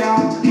got the shit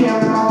on. Yeah,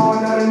 I'm on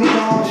another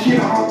nigga on the shit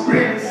on.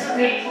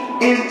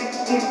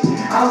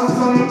 I was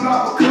on the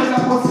block because I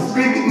was a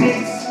spirit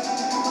niggas.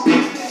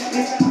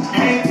 I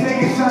ain't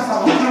taking shots,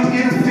 I hope I'm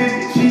getting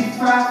 50.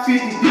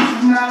 G550, this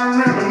is not a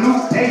revenue.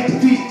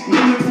 AP,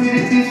 limited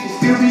edition,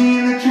 still be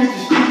in the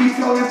trenches, still be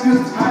towing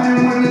pills. I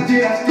didn't win the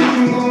jail, I still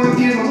can go and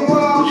get them.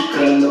 Whoa.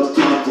 Cutting up,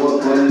 top boy,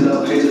 putting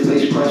up, hater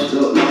face crushed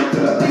up, like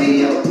cut up,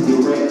 hey yo. You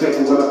rent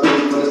paper, what I pay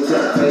for the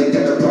top pay.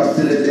 Got the box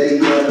to the day,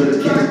 yeah, to the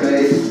candy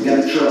base. Got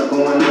a truck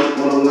going up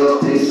on a wheel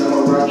pace. I'm a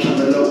rock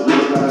jumping up, with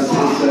a lot of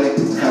sensei.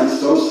 Got it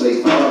so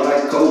safe, all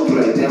like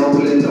Coldplay. They don't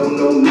really know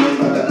nothing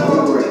about the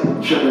old way.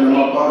 Tripping on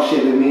my bar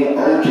shit with me and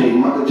OJ.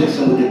 Michael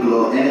Jackson with the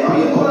glow, and are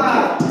you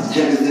okay?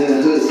 Jackers in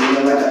the hood,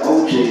 singing like an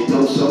OJ.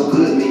 Though so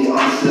good, me on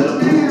the set of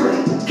Blu-ray.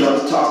 Drop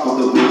the top of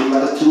the roof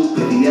like a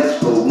toothpick.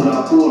 Fiasco when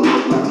I pull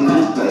up like a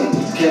new bay.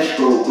 Cash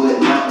flow, but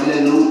not in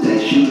a new day.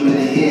 Shoot him in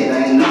the head, I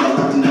ain't never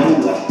like no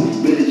way.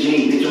 Billie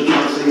Jean, bitch, I'm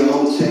trying to say your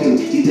whole team.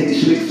 He think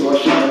he's slick, so I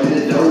shot him in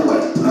the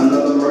doorway.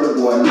 Another murder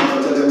boy,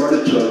 never took a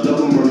murder truck.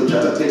 Double murder, try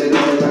to pin it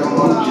on me like I'm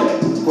OJ.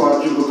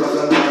 Quadruple, cause I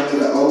know I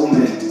need an old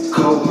man.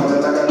 Cold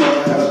hearted like I know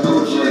I had a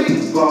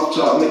project. Boss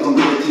talk, make them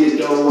get to your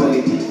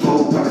doorway.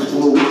 Four pockets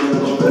full with them,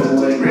 don't go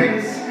away.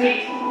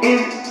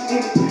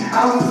 I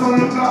was on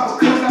the block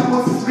because I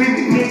was a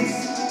spirit niggas.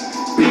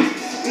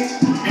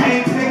 I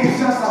ain't taking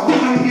shots, I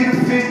hope I get a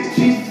 50.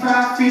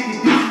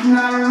 G550, this is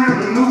not a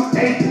revenue.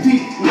 AP,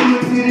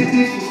 limited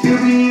edition, still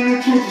be in the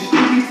trenches,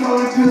 still be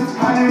towing pills. I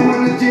didn't win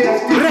the jail,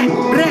 still can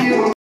go and get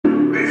them.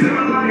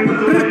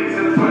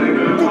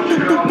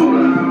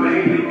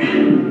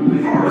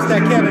 What's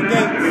that Kevin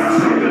Gates?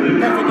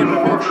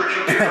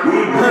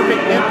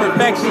 Perfect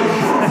imperfections.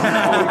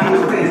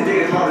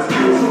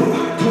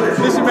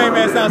 This your main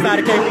man Southside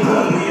of KPE.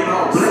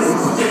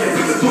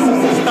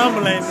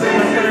 Stumbling.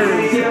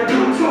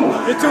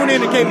 You're tuned in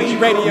to KPE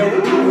Radio.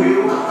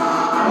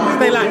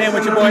 Stay locked in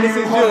with your boy. This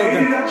is Jules.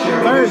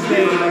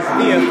 Thursdays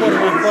via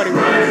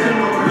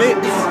 4141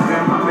 Licks.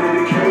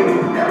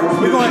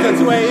 We're going till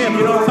 2 a.m.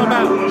 You know what I'm talking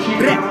about?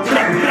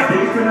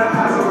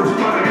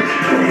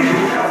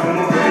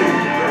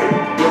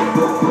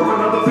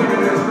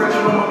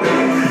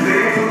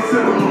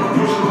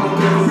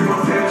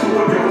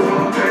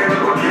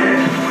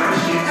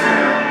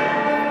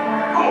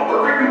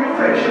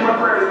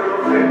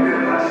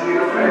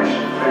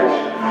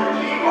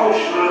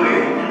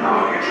 Emotionally,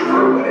 I'm an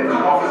introvert, but it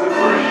come off as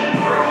aggression.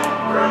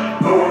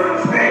 No one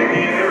understand me,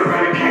 and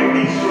everybody can't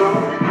be slow.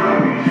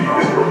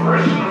 It's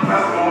professional,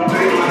 that's my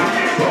daylight,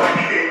 so I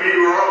can't be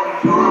wrong.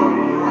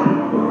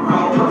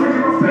 I'm a perfect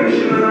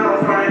imperfection, and I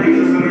don't find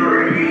Jesus in the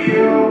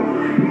radio.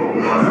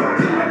 Once I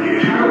get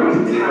high with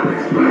the time,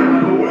 explain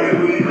the way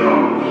we go.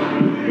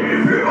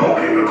 Is it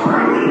okay to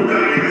cry when you're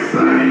done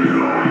inside?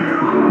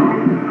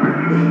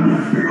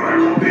 Feel like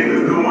I'm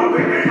niggas do one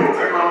thing, they don't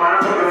take my mind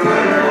from the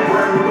time.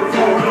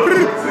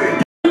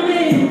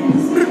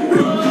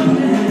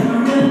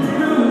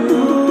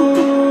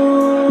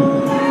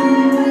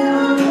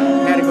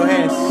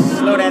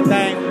 Slow that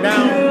thing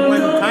down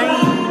one time.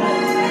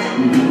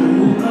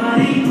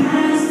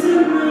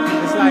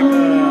 It's like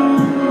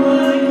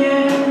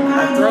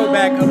a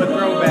throwback of a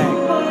throwback.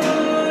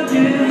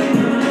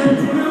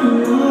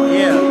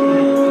 Yeah,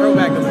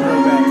 throwback of a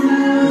throwback.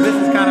 This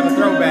is kind of a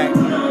throwback,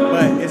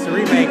 but it's a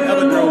remake of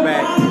a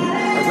throwback.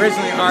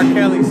 Originally R.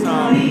 Kelly's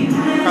song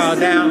called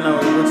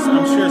Download, which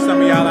I'm sure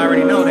some of y'all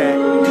already know that.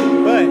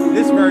 But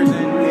this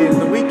version is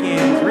The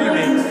Weeknd's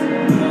remix.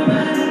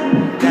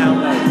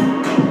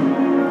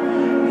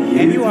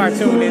 And you are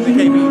tuned in to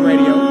KPE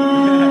Radio.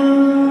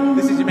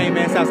 This is your main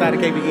man, Southside of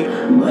KPE.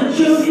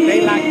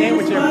 Stay locked in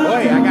with your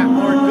boy. I got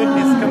more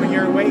goodness coming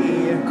your way.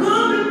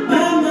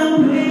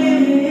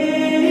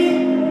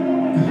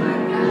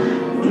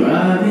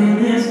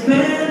 Driving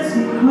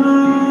expensive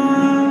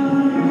car,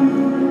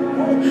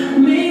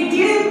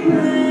 making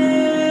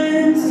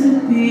plans to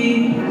be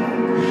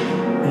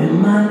in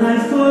my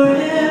life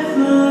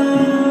forever.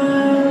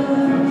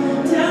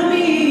 Tell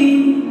me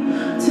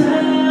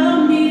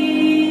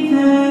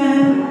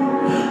that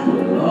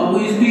we'll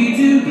always be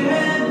together.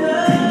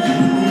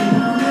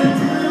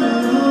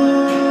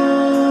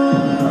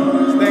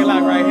 Stay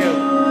locked right here.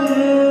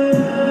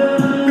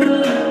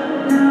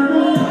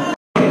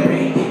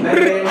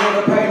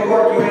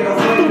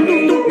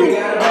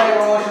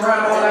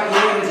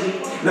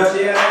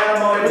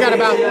 We got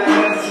about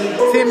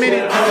 10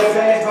 minutes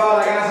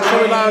before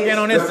we log in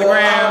on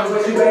Instagram.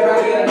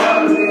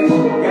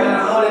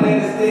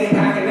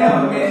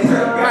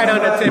 Right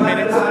under 10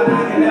 minutes.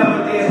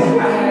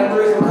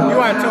 You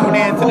are tuned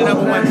in to the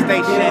 #1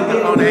 station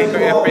on Anchor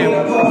FM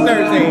from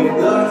Thursday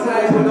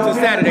to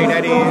Saturday,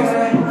 that is.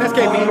 That's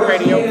KPE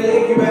Radio.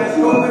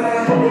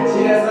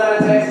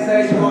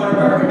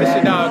 It's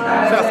your dog,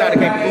 Southside of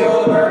KPE.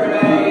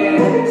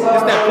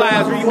 It's that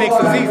Plies remix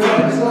of ZZ.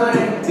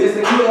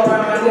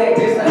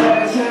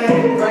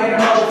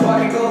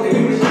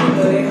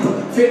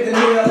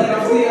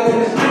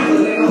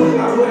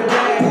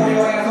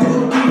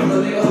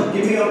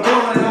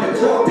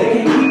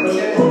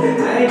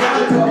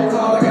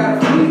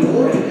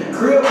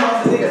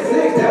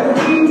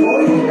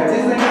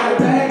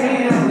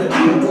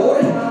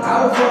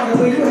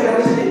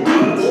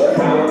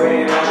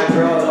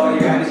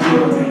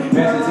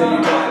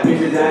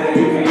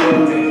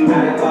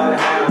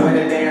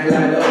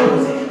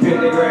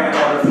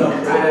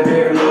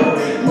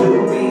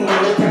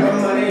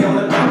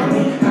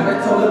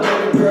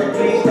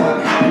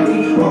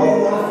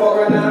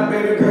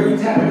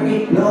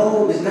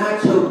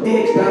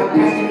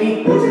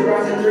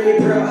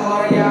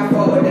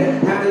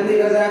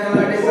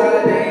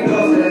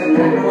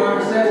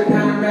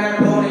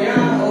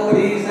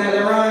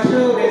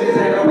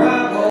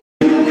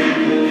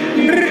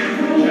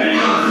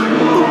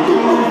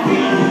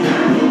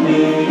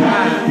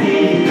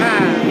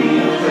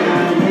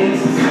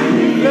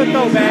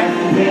 Throwback.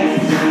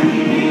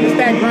 It's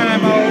that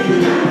grind mode.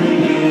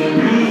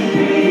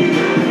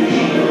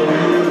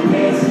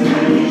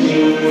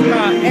 It's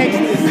called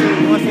Ecstasy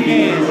once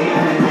again.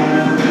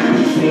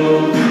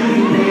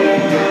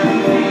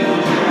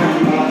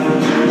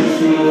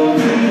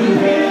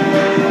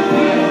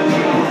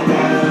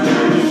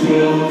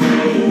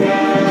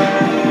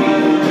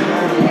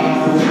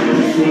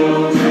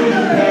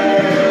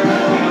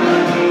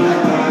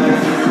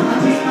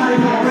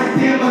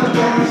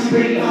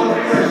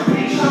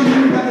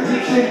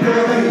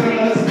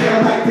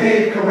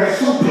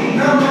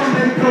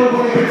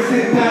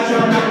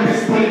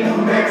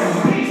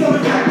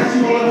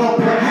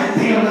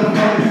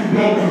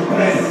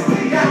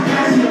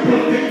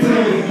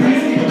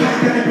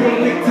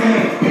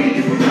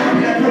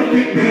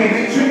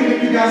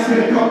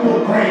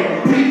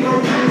 Please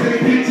don't use any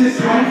pictures,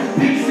 right?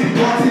 Fix it,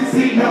 watch it,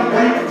 see, no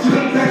way. She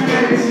look back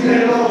at it,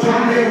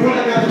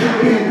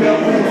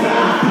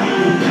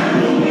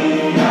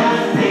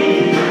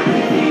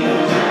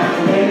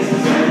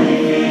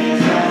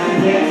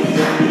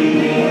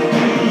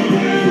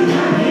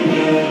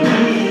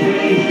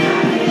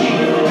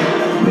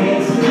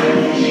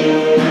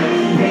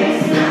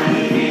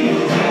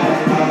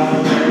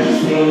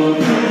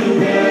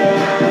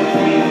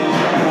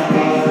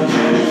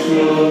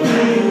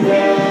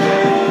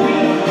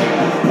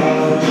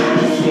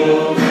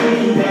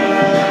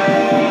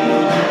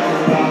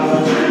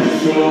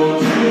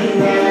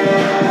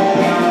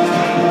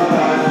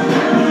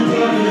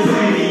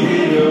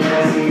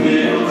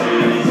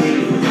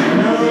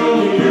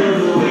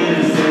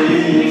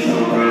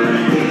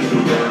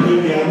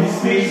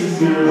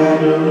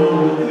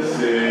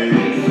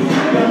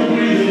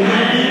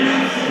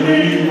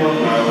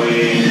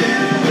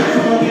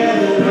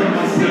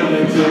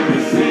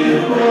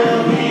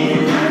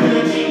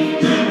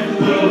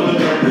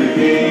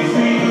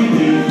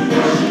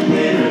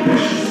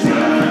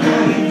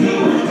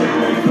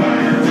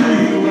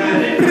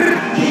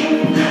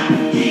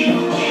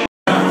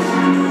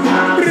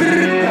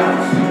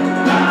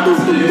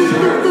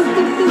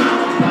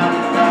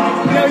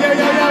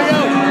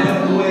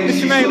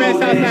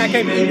 Southside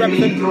KPE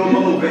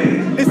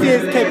representing. This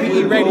is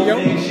KPE Radio,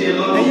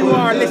 and you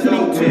are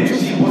listening to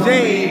Juicy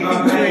J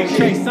featuring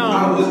Trey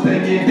Songz.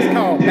 It's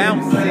called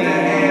Bouncing.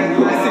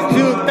 This is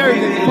June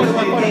 30th,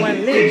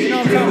 4141 Lynch. You know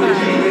what I'm talking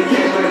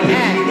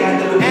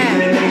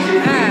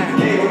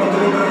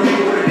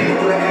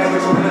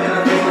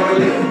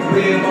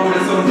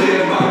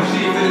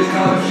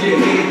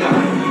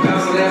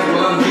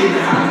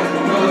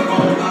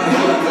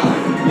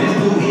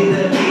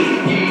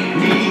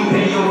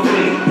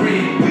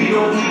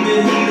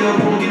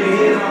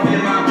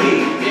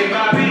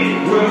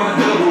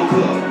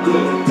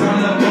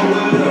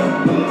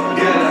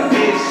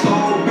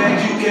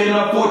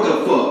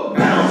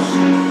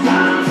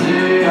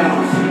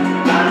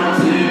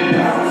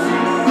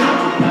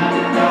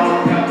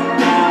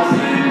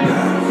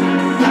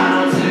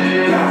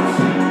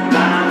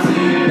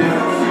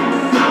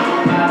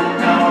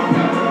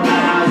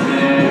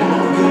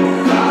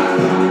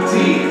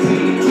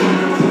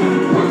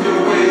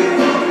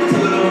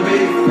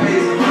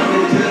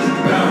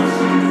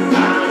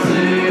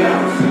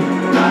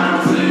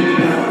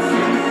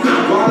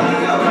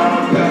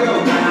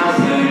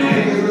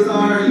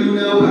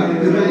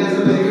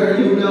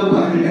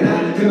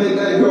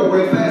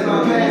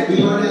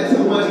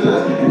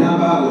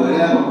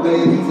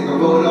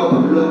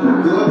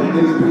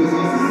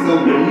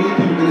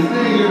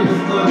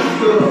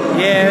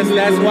Yes,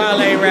 that's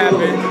Wale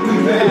rapping.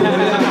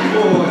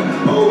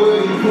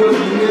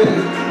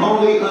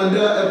 Only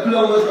under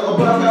influence of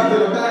black out to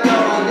the back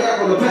out like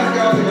that. On the back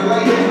out to the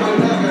right hand like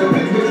that. And a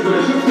big bitch with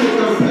a shoe stick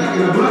comes back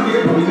and a block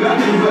here. But we got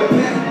nothing but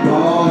that.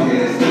 Oh,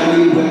 yes,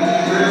 stay back.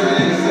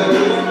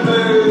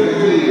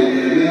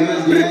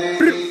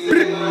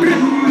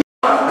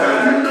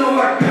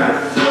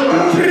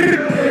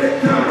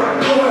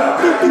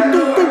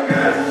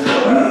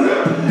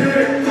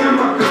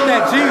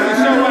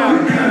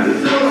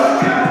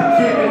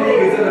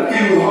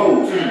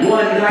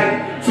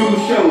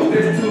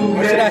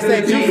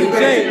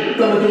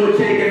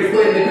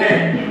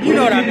 You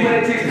know what I mean?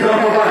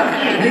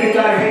 Niggas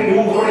try to hate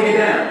moves, holding you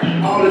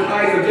down. All this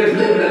ice, I'm just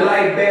living the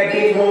life. Bad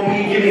bitch want me,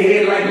 give me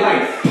head like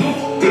lights.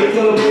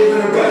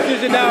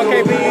 Is your dog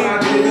KP?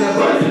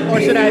 Or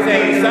should I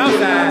say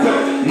Southside?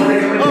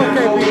 Oh,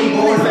 KP.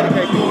 Please say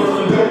KP.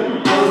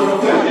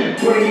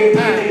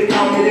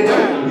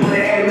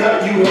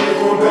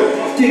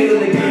 Still in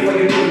the game like a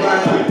nigga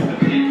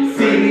right.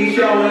 See me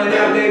showing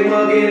out, they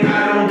mugging, I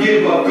don't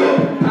give a fuck.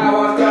 How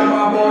I start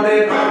my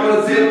morning, pop a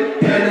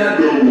zip, and I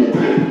do.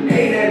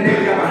 Hey, that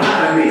nigga got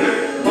behind me.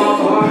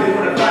 Also, Harvey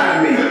wanna find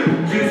me.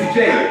 Juicy J,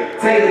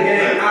 Taylor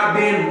Gang, I've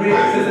been rich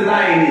since the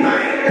 90s.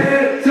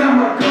 Every time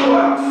I go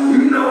out,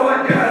 you know I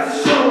got to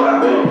show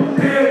out.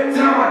 Every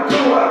time I go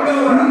out, you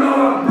know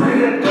I bring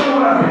that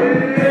dough out.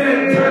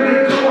 Every time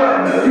I go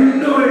out, you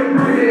know they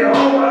bring that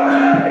hoe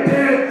out.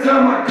 Every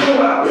time I go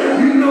out,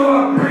 you know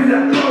I bring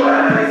that dough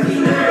out. Every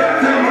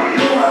time I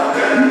go out,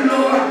 you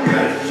know I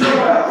got to show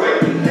out.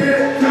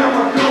 Every time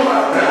I go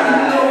out,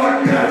 you know I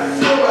got to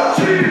show out.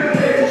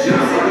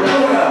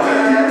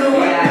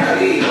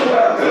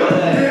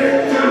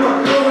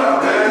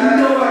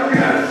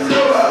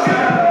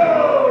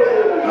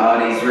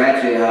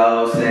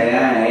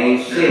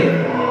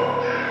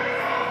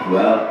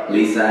 Well, at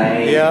least I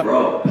ain't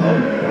broke.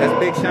 That's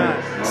Big Sean.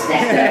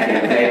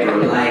 Stacking paper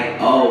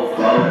like old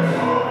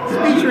folks. It's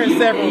featuring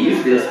several.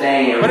 You still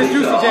staying but it's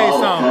Juicy J's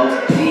song.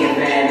 She a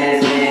fan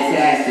that's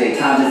fantastic.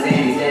 Thomas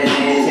Sandy says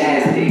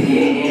fantastic.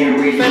 Getting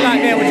rich. Stay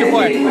locked in with your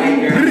boy.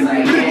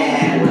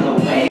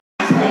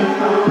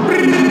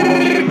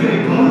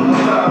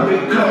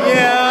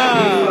 Yeah.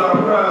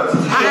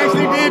 I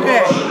actually did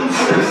that.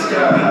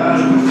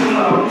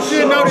 You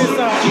should know this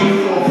song.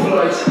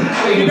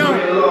 You know,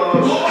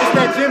 it's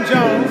that Jim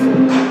Jones.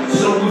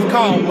 It's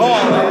called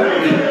Ball.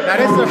 Now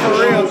this is a for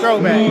real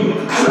throwback.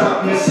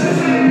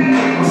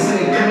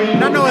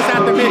 And I know it's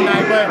after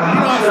midnight, but you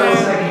know what I'm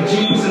saying?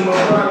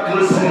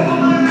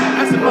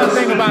 That's the fun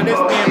thing about this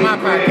being my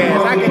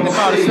podcast. I get to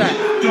call the shot.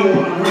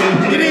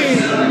 It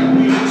is.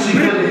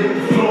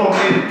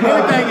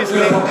 Everything is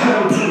lit.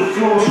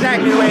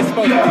 Exactly the way it's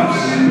supposed to be.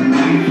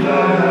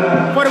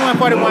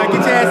 4141,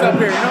 get your ass up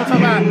here. You know what I'm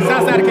talking about?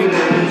 Southside of KP.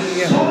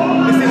 Yeah.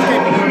 This is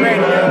KP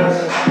Radio.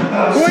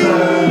 Boy!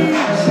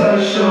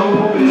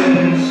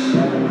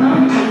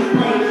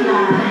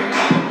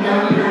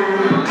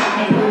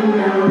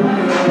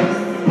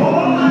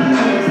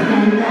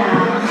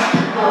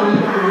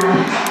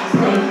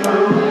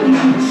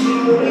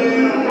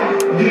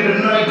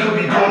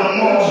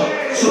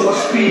 So I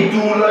speed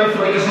through life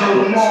like it's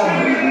no tomorrow.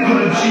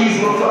 100 G's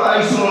worth of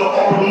ice on the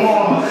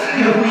Audemars.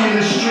 And we in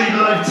the street.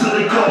 life till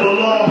they call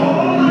alarm.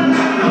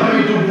 I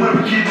made the whip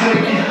get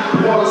naked.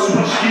 While I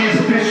switch gears,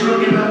 bitch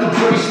looking at the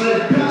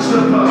bracelet.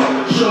 Step out,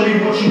 show me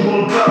what you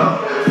all about.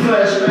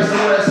 Flashbacks the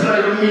last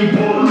night of me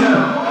balling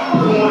out.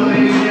 1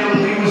 a.m.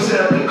 we was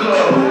at the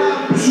club.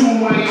 2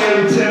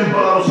 a.m. 10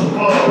 bottles of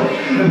ball.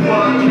 And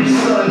by 3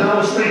 son, I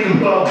was thinking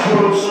about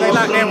bros. Stay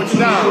locked in with you,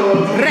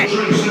 dog. Drinks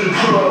and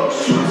drugs.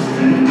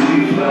 We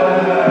fly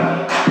high,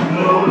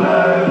 no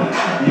lie.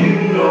 You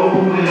know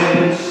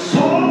this.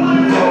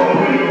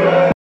 Already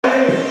right.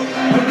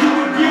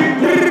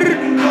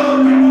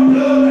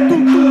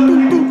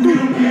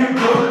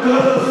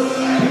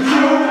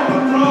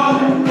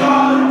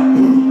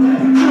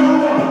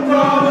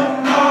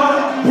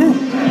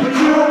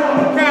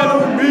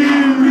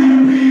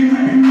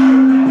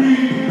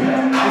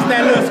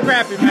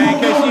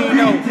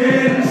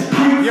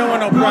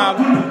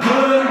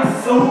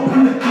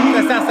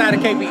 Outside of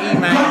KPE,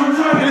 man.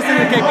 You listen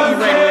to KPE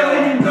Radio.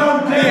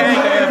 Be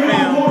Anchor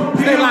FM.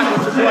 Stay locked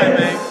with your boy,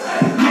 man.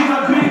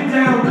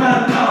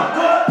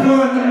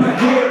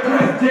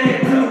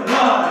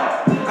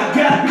 I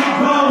got big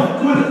balls,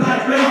 put it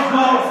like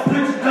baseball.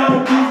 Switch it down,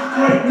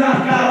 straight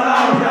knock out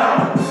all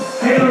y'all.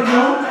 Hell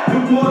no, the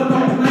water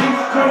don't play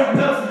straight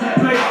nuts in the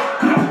face.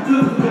 Put your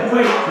sisters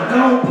away, but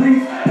don't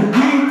please. The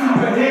weed to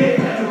the head,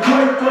 the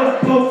great for the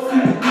folks in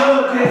the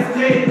club that's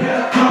dead.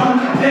 That's calm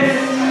and dead.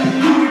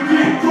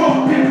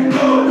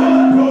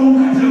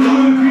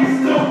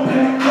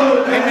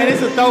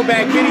 It's a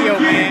throwback video,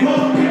 man.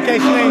 In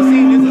case you ain't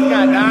seen this, it's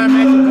got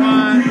Diamond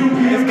Juan,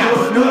 it's got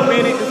Snoop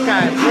in it, it's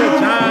got Lil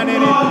Jon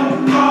in it.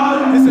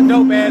 It's a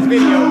dope ass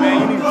video,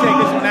 man. You need to check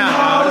this one out,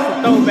 dog. It's a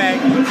throwback.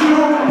 In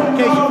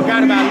case you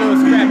forgot about Lil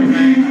Scrappy,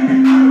 man.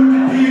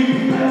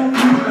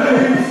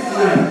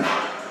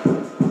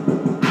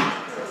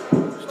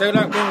 Stay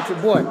locked in with your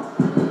boy.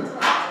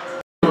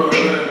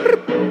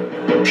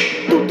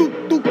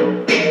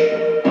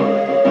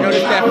 Yo,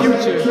 this that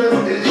Future.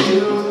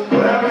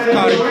 It's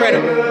called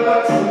Incredible.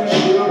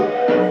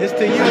 It's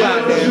to you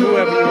out there,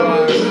 whoever you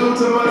are.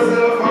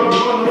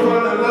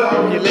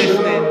 You're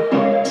listening.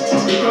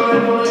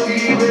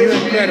 You're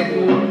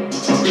incredible.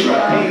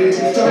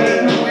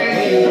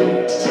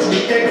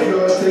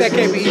 It's that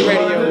KPE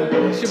Radio.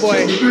 It's your boy,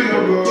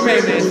 your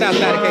main man,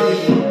 Southside of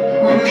KPE.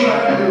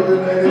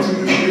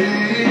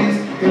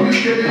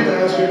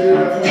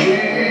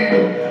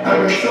 I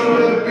got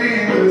somewhere to be,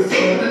 but it's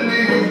hard to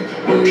leave.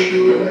 When you do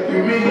it like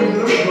you mean it,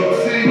 you'll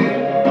see.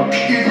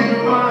 Give you the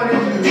money,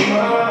 give you the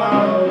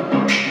money.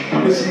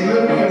 But she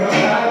looked me in my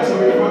eye, told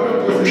me fuck up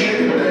pussy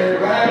nigga, they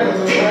ain't right. Cause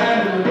I'm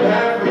riding in the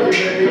back for you,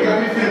 baby. Got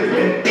me feeling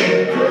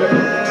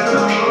incredible.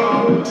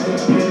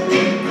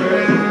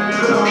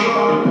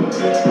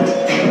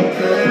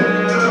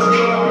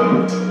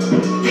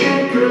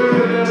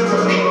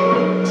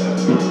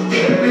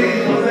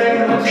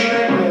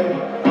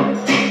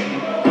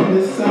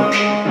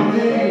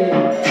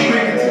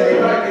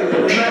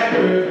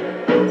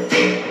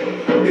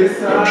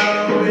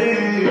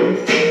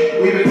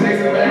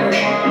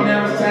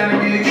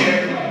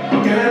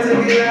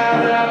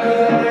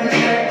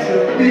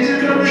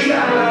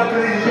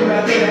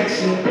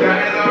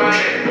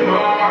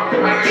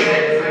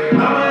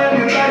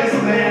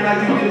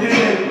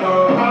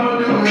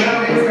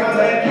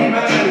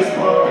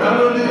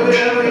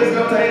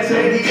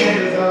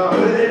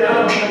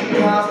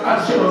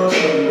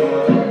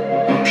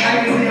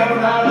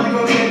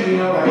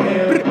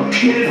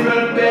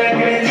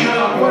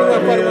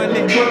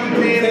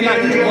 Stay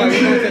locked with your boy. We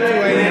know it's at 2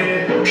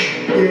 a.m.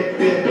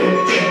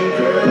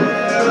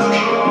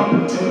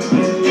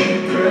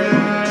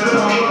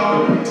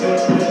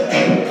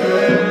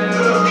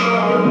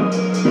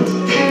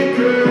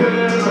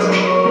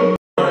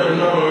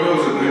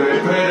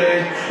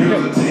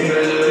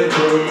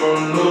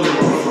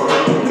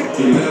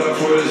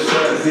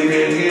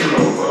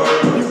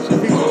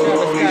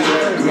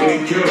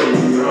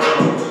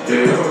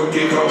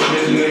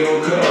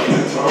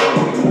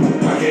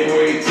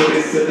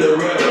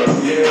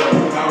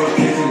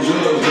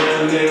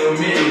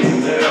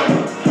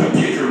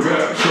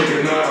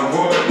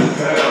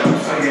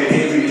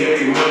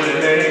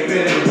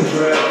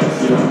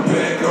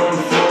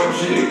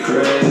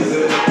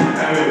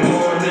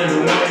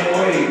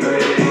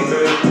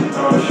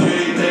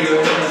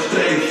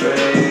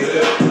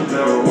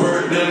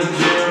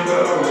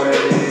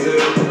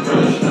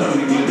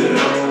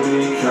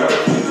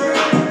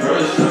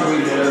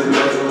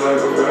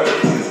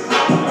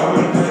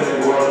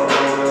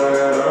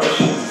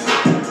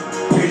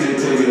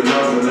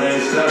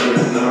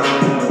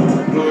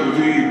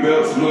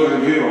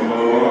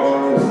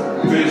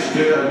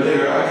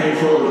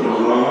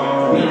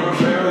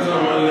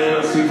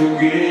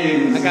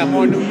 I got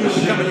more new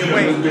music coming your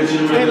way.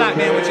 Stay locked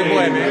in with your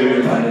boy, man.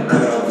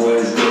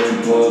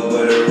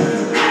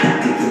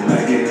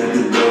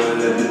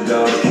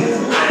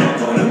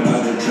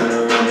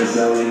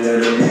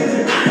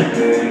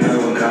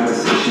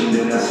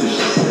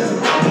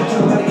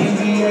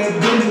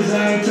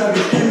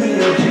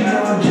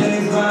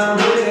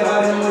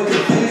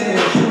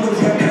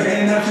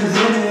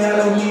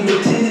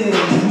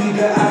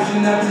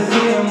 Option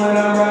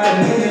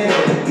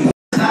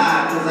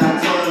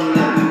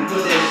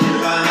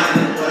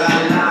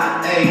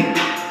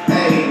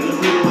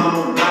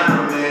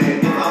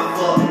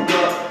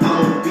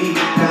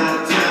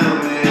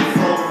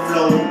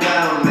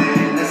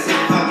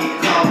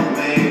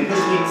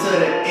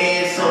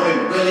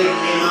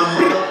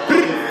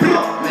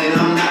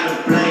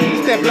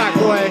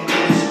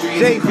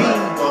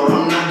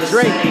KB,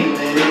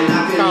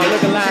 Drake, called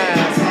Look Alive.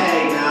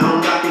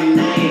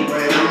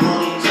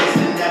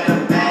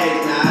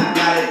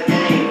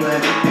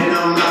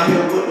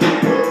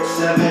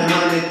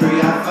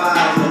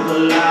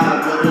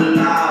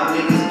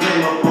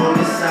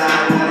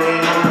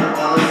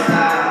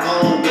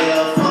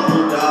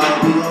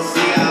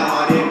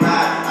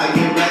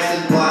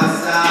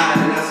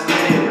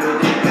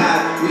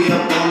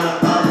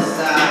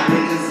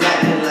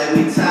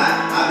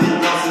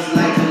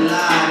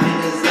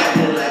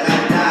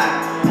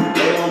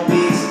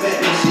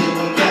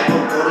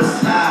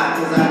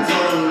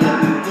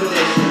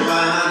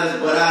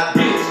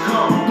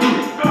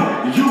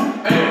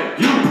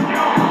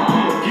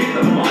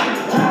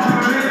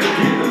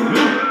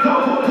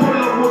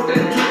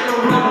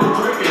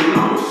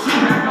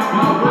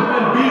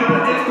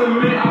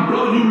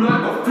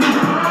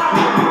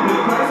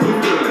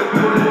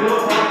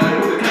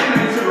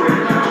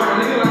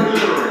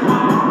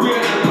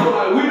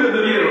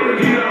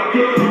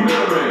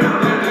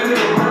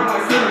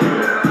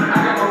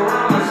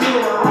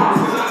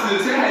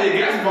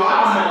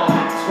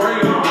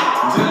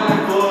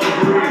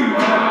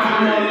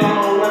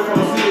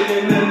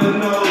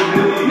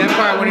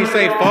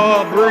 Say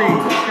fall breeze.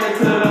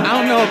 I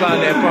don't know about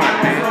that part,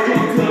 man.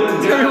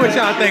 Tell me what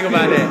y'all think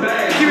about that.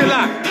 Keep it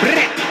locked.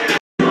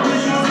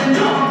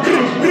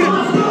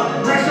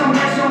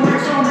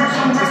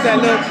 It's that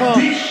little pump.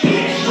 It's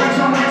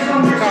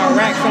called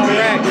Racks on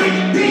Racks. It's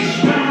pretty new.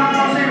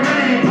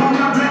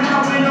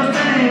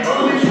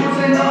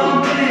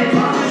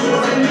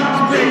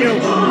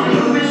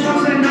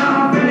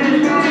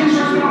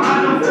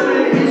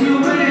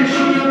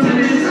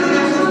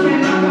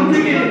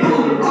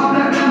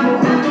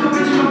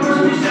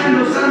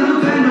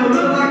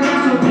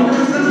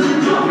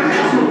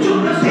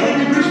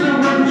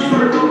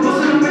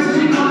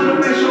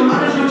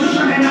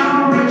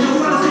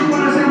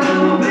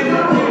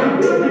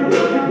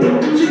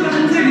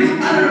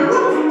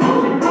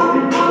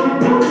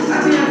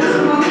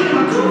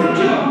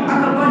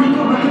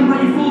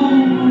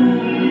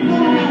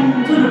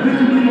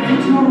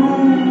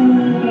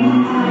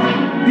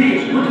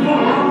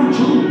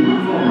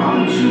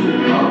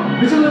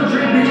 It's a little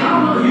drink, bitch. I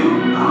don't know you.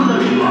 I don't know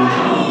you.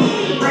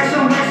 Racks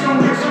on racks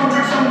on racks on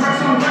racks on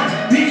racks on racks,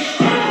 bitch.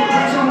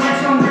 Racks on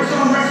racks on racks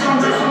on racks on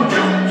racks on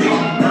racks,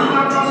 bitch. None of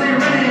my girls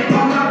ain't ready.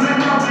 All my black,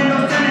 my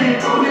windows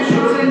tinted. All these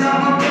shorts and now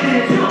I'm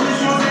finished. All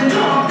these shorts and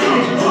now I'm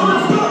finished.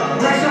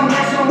 Racks on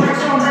racks on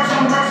racks on racks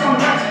on racks on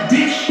racks,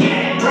 bitch.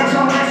 Racks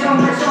on racks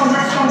on racks on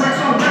racks on racks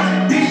on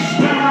racks,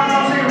 bitch. None of my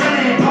girls ain't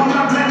ready. All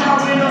my black,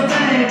 my windows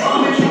tinted. All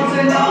these shorts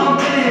and now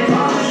I'm finished.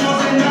 All these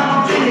shorts and now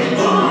I'm finished.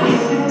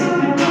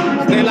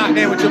 Stay locked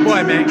in with your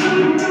boy, man.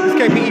 It's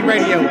KPE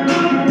Radio.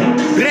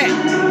 Bleh.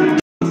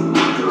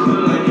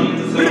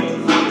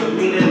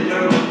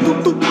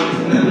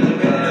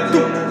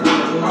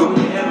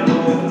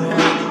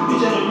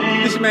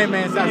 This your main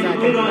man, Southside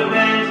KPE.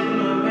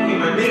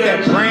 It's that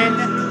brand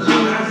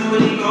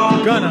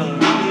Gunna.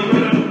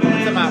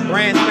 It's about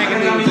brand spanking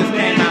new just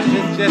came out.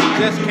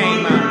 Just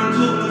came out.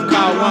 It's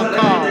called One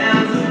Call.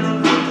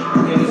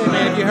 Hey,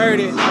 man, if you heard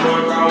it, you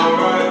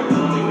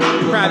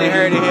probably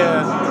heard it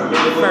here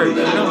first.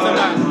 You know what I'm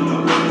talking about?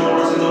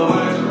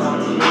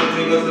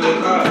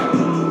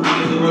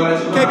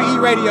 KPE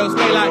Radio,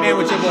 stay locked in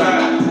with your boy.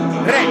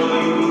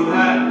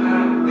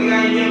 They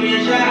got you give me a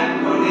shot.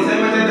 They say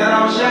my that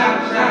I'm shot.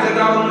 Take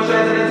off on the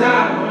straight to the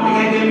top. They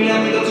can't give me a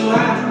nigga too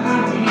hot.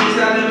 You need to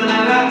start living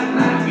that life.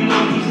 You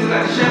know you still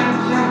got a shot.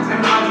 And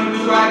my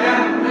people ride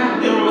down.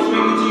 They won't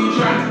speak until you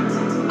try.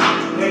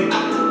 Hey,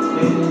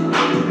 hey, hey,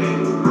 hey,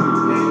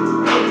 hey,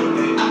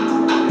 hey.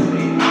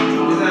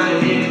 Design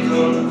head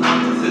flow.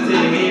 Sit to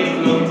the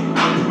head flow.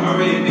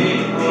 Already been,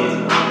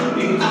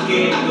 people just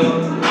can't go.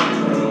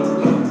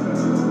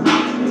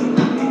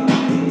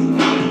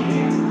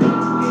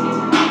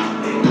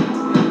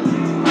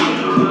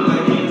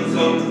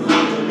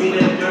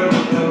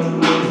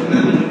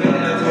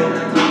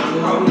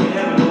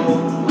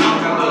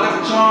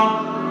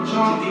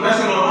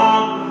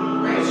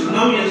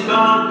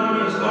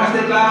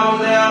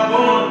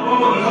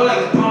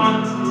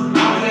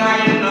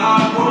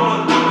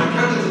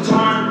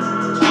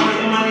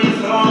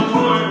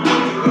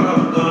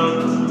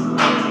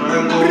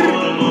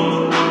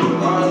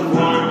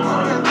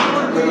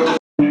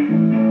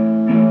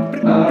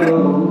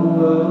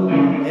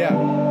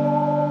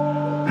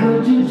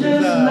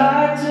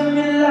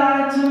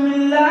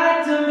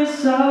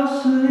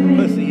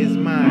 Pussy is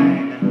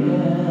Mine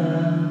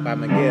by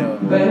Miguel.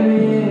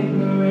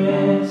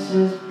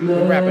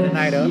 We're wrapping the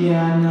night up.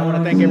 I want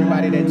to thank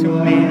everybody that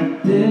tuned in.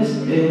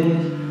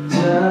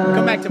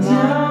 Come back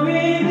tomorrow.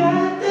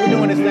 We're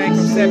doing this thing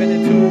from 7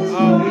 to 2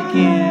 all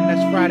weekend.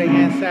 That's Friday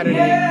and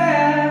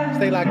Saturday.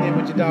 Stay locked in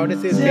with your dog.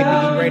 This is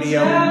KPE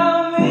Radio.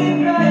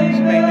 It's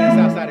your main man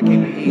Southside of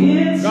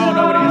KPE. Go on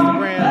over to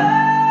Instagram.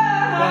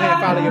 Go ahead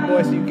and follow your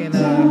boy so you can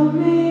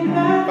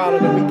follow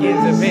the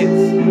weekend's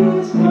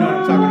events. You know what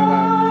I'm talking about.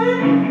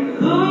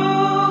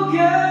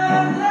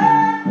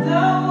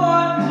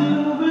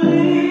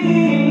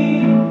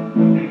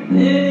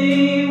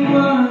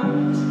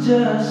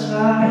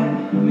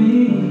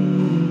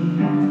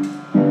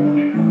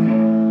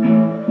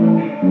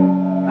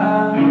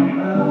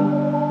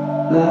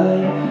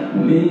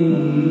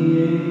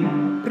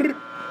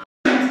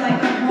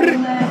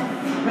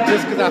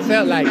 Just because I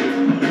felt like it. You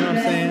know what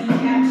I'm saying?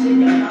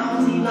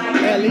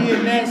 Ellie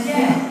and Ness.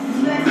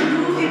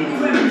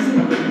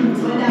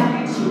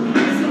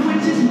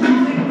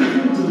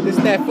 This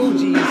that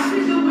Fuji's.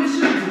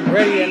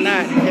 Ready or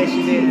not, in case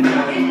you didn't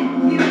know.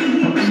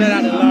 Shout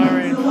out to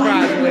Lauren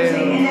Croswell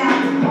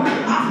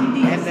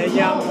and the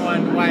young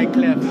one,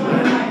 Wyclef.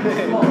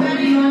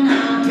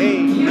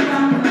 Hey.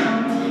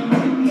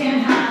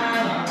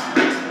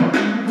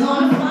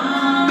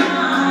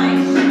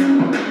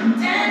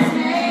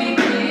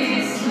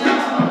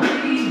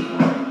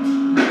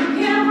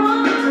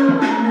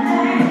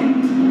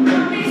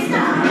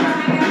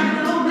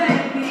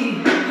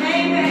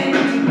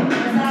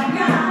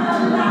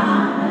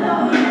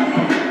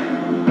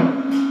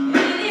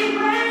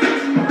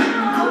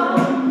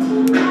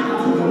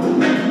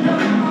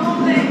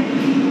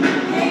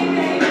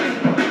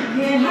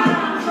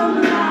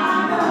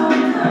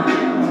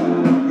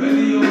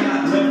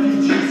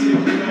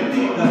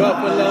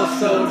 Buffalo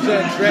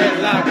Soldier,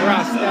 Dreadlock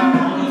Rasta.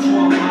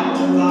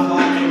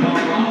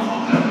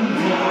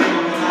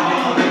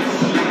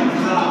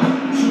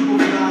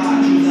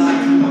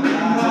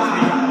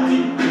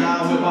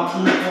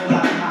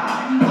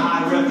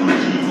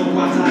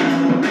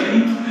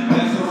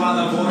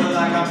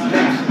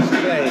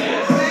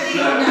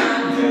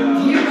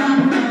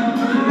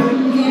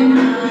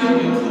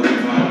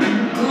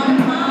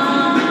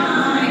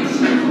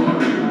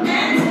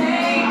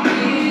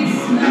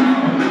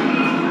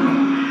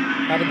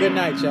 Have a good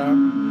night, y'all.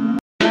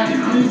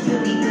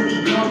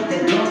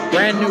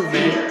 Brand new,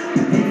 man.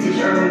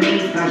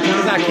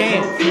 Because I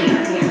can.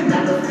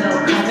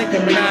 Nicki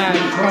Minaj,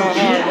 Carl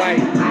Hard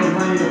White.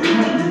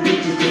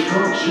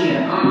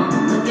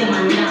 Look at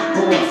my knock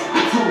boys. I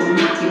told them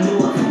knock it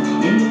off.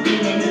 Anything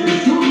that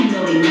niggas do, you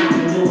know they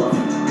knocking off.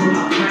 Put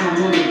my crown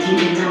on it,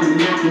 get it, I'm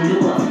knocking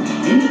off.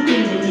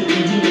 Anything that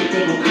niggas get it,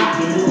 they gon' pop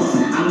it off.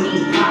 I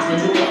mean pop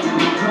it off.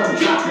 My club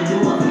drop it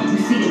off. You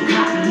see the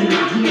copy in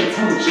my hair,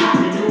 tell them chop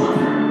it off.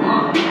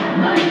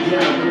 Body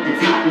girl with the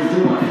top is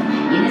off.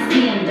 In this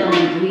damn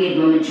dumb grid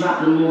when we drop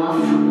them off.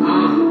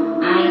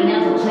 I ain't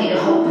never played a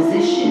whole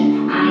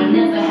position. I ain't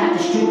never had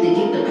to strip to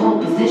get the pole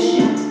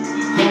position.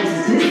 Hoes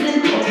is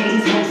listening, okay,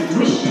 these hoes is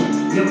wishing.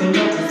 You're in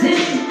no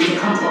position to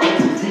come for old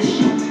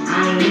position. I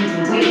ain't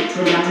even wait,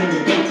 but I'm in the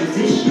dope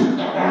position.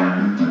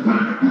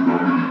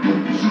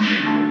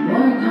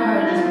 Work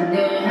hard just to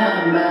get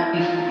held back.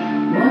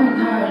 Work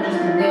hard just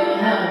to get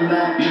held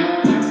back.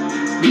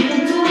 Get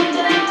into it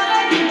that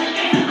way.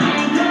 I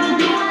ain't gonna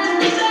do it in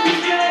the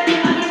best way.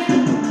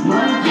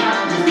 Work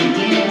hard just to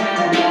get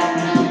held back.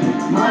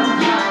 Work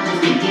hard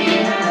just to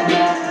get held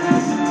back.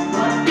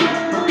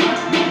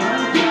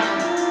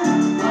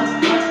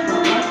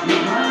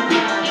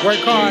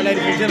 Work hard,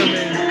 ladies and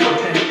gentlemen.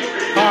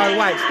 Hard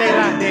White, stay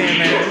locked in,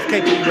 man. It's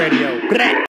KP Radio.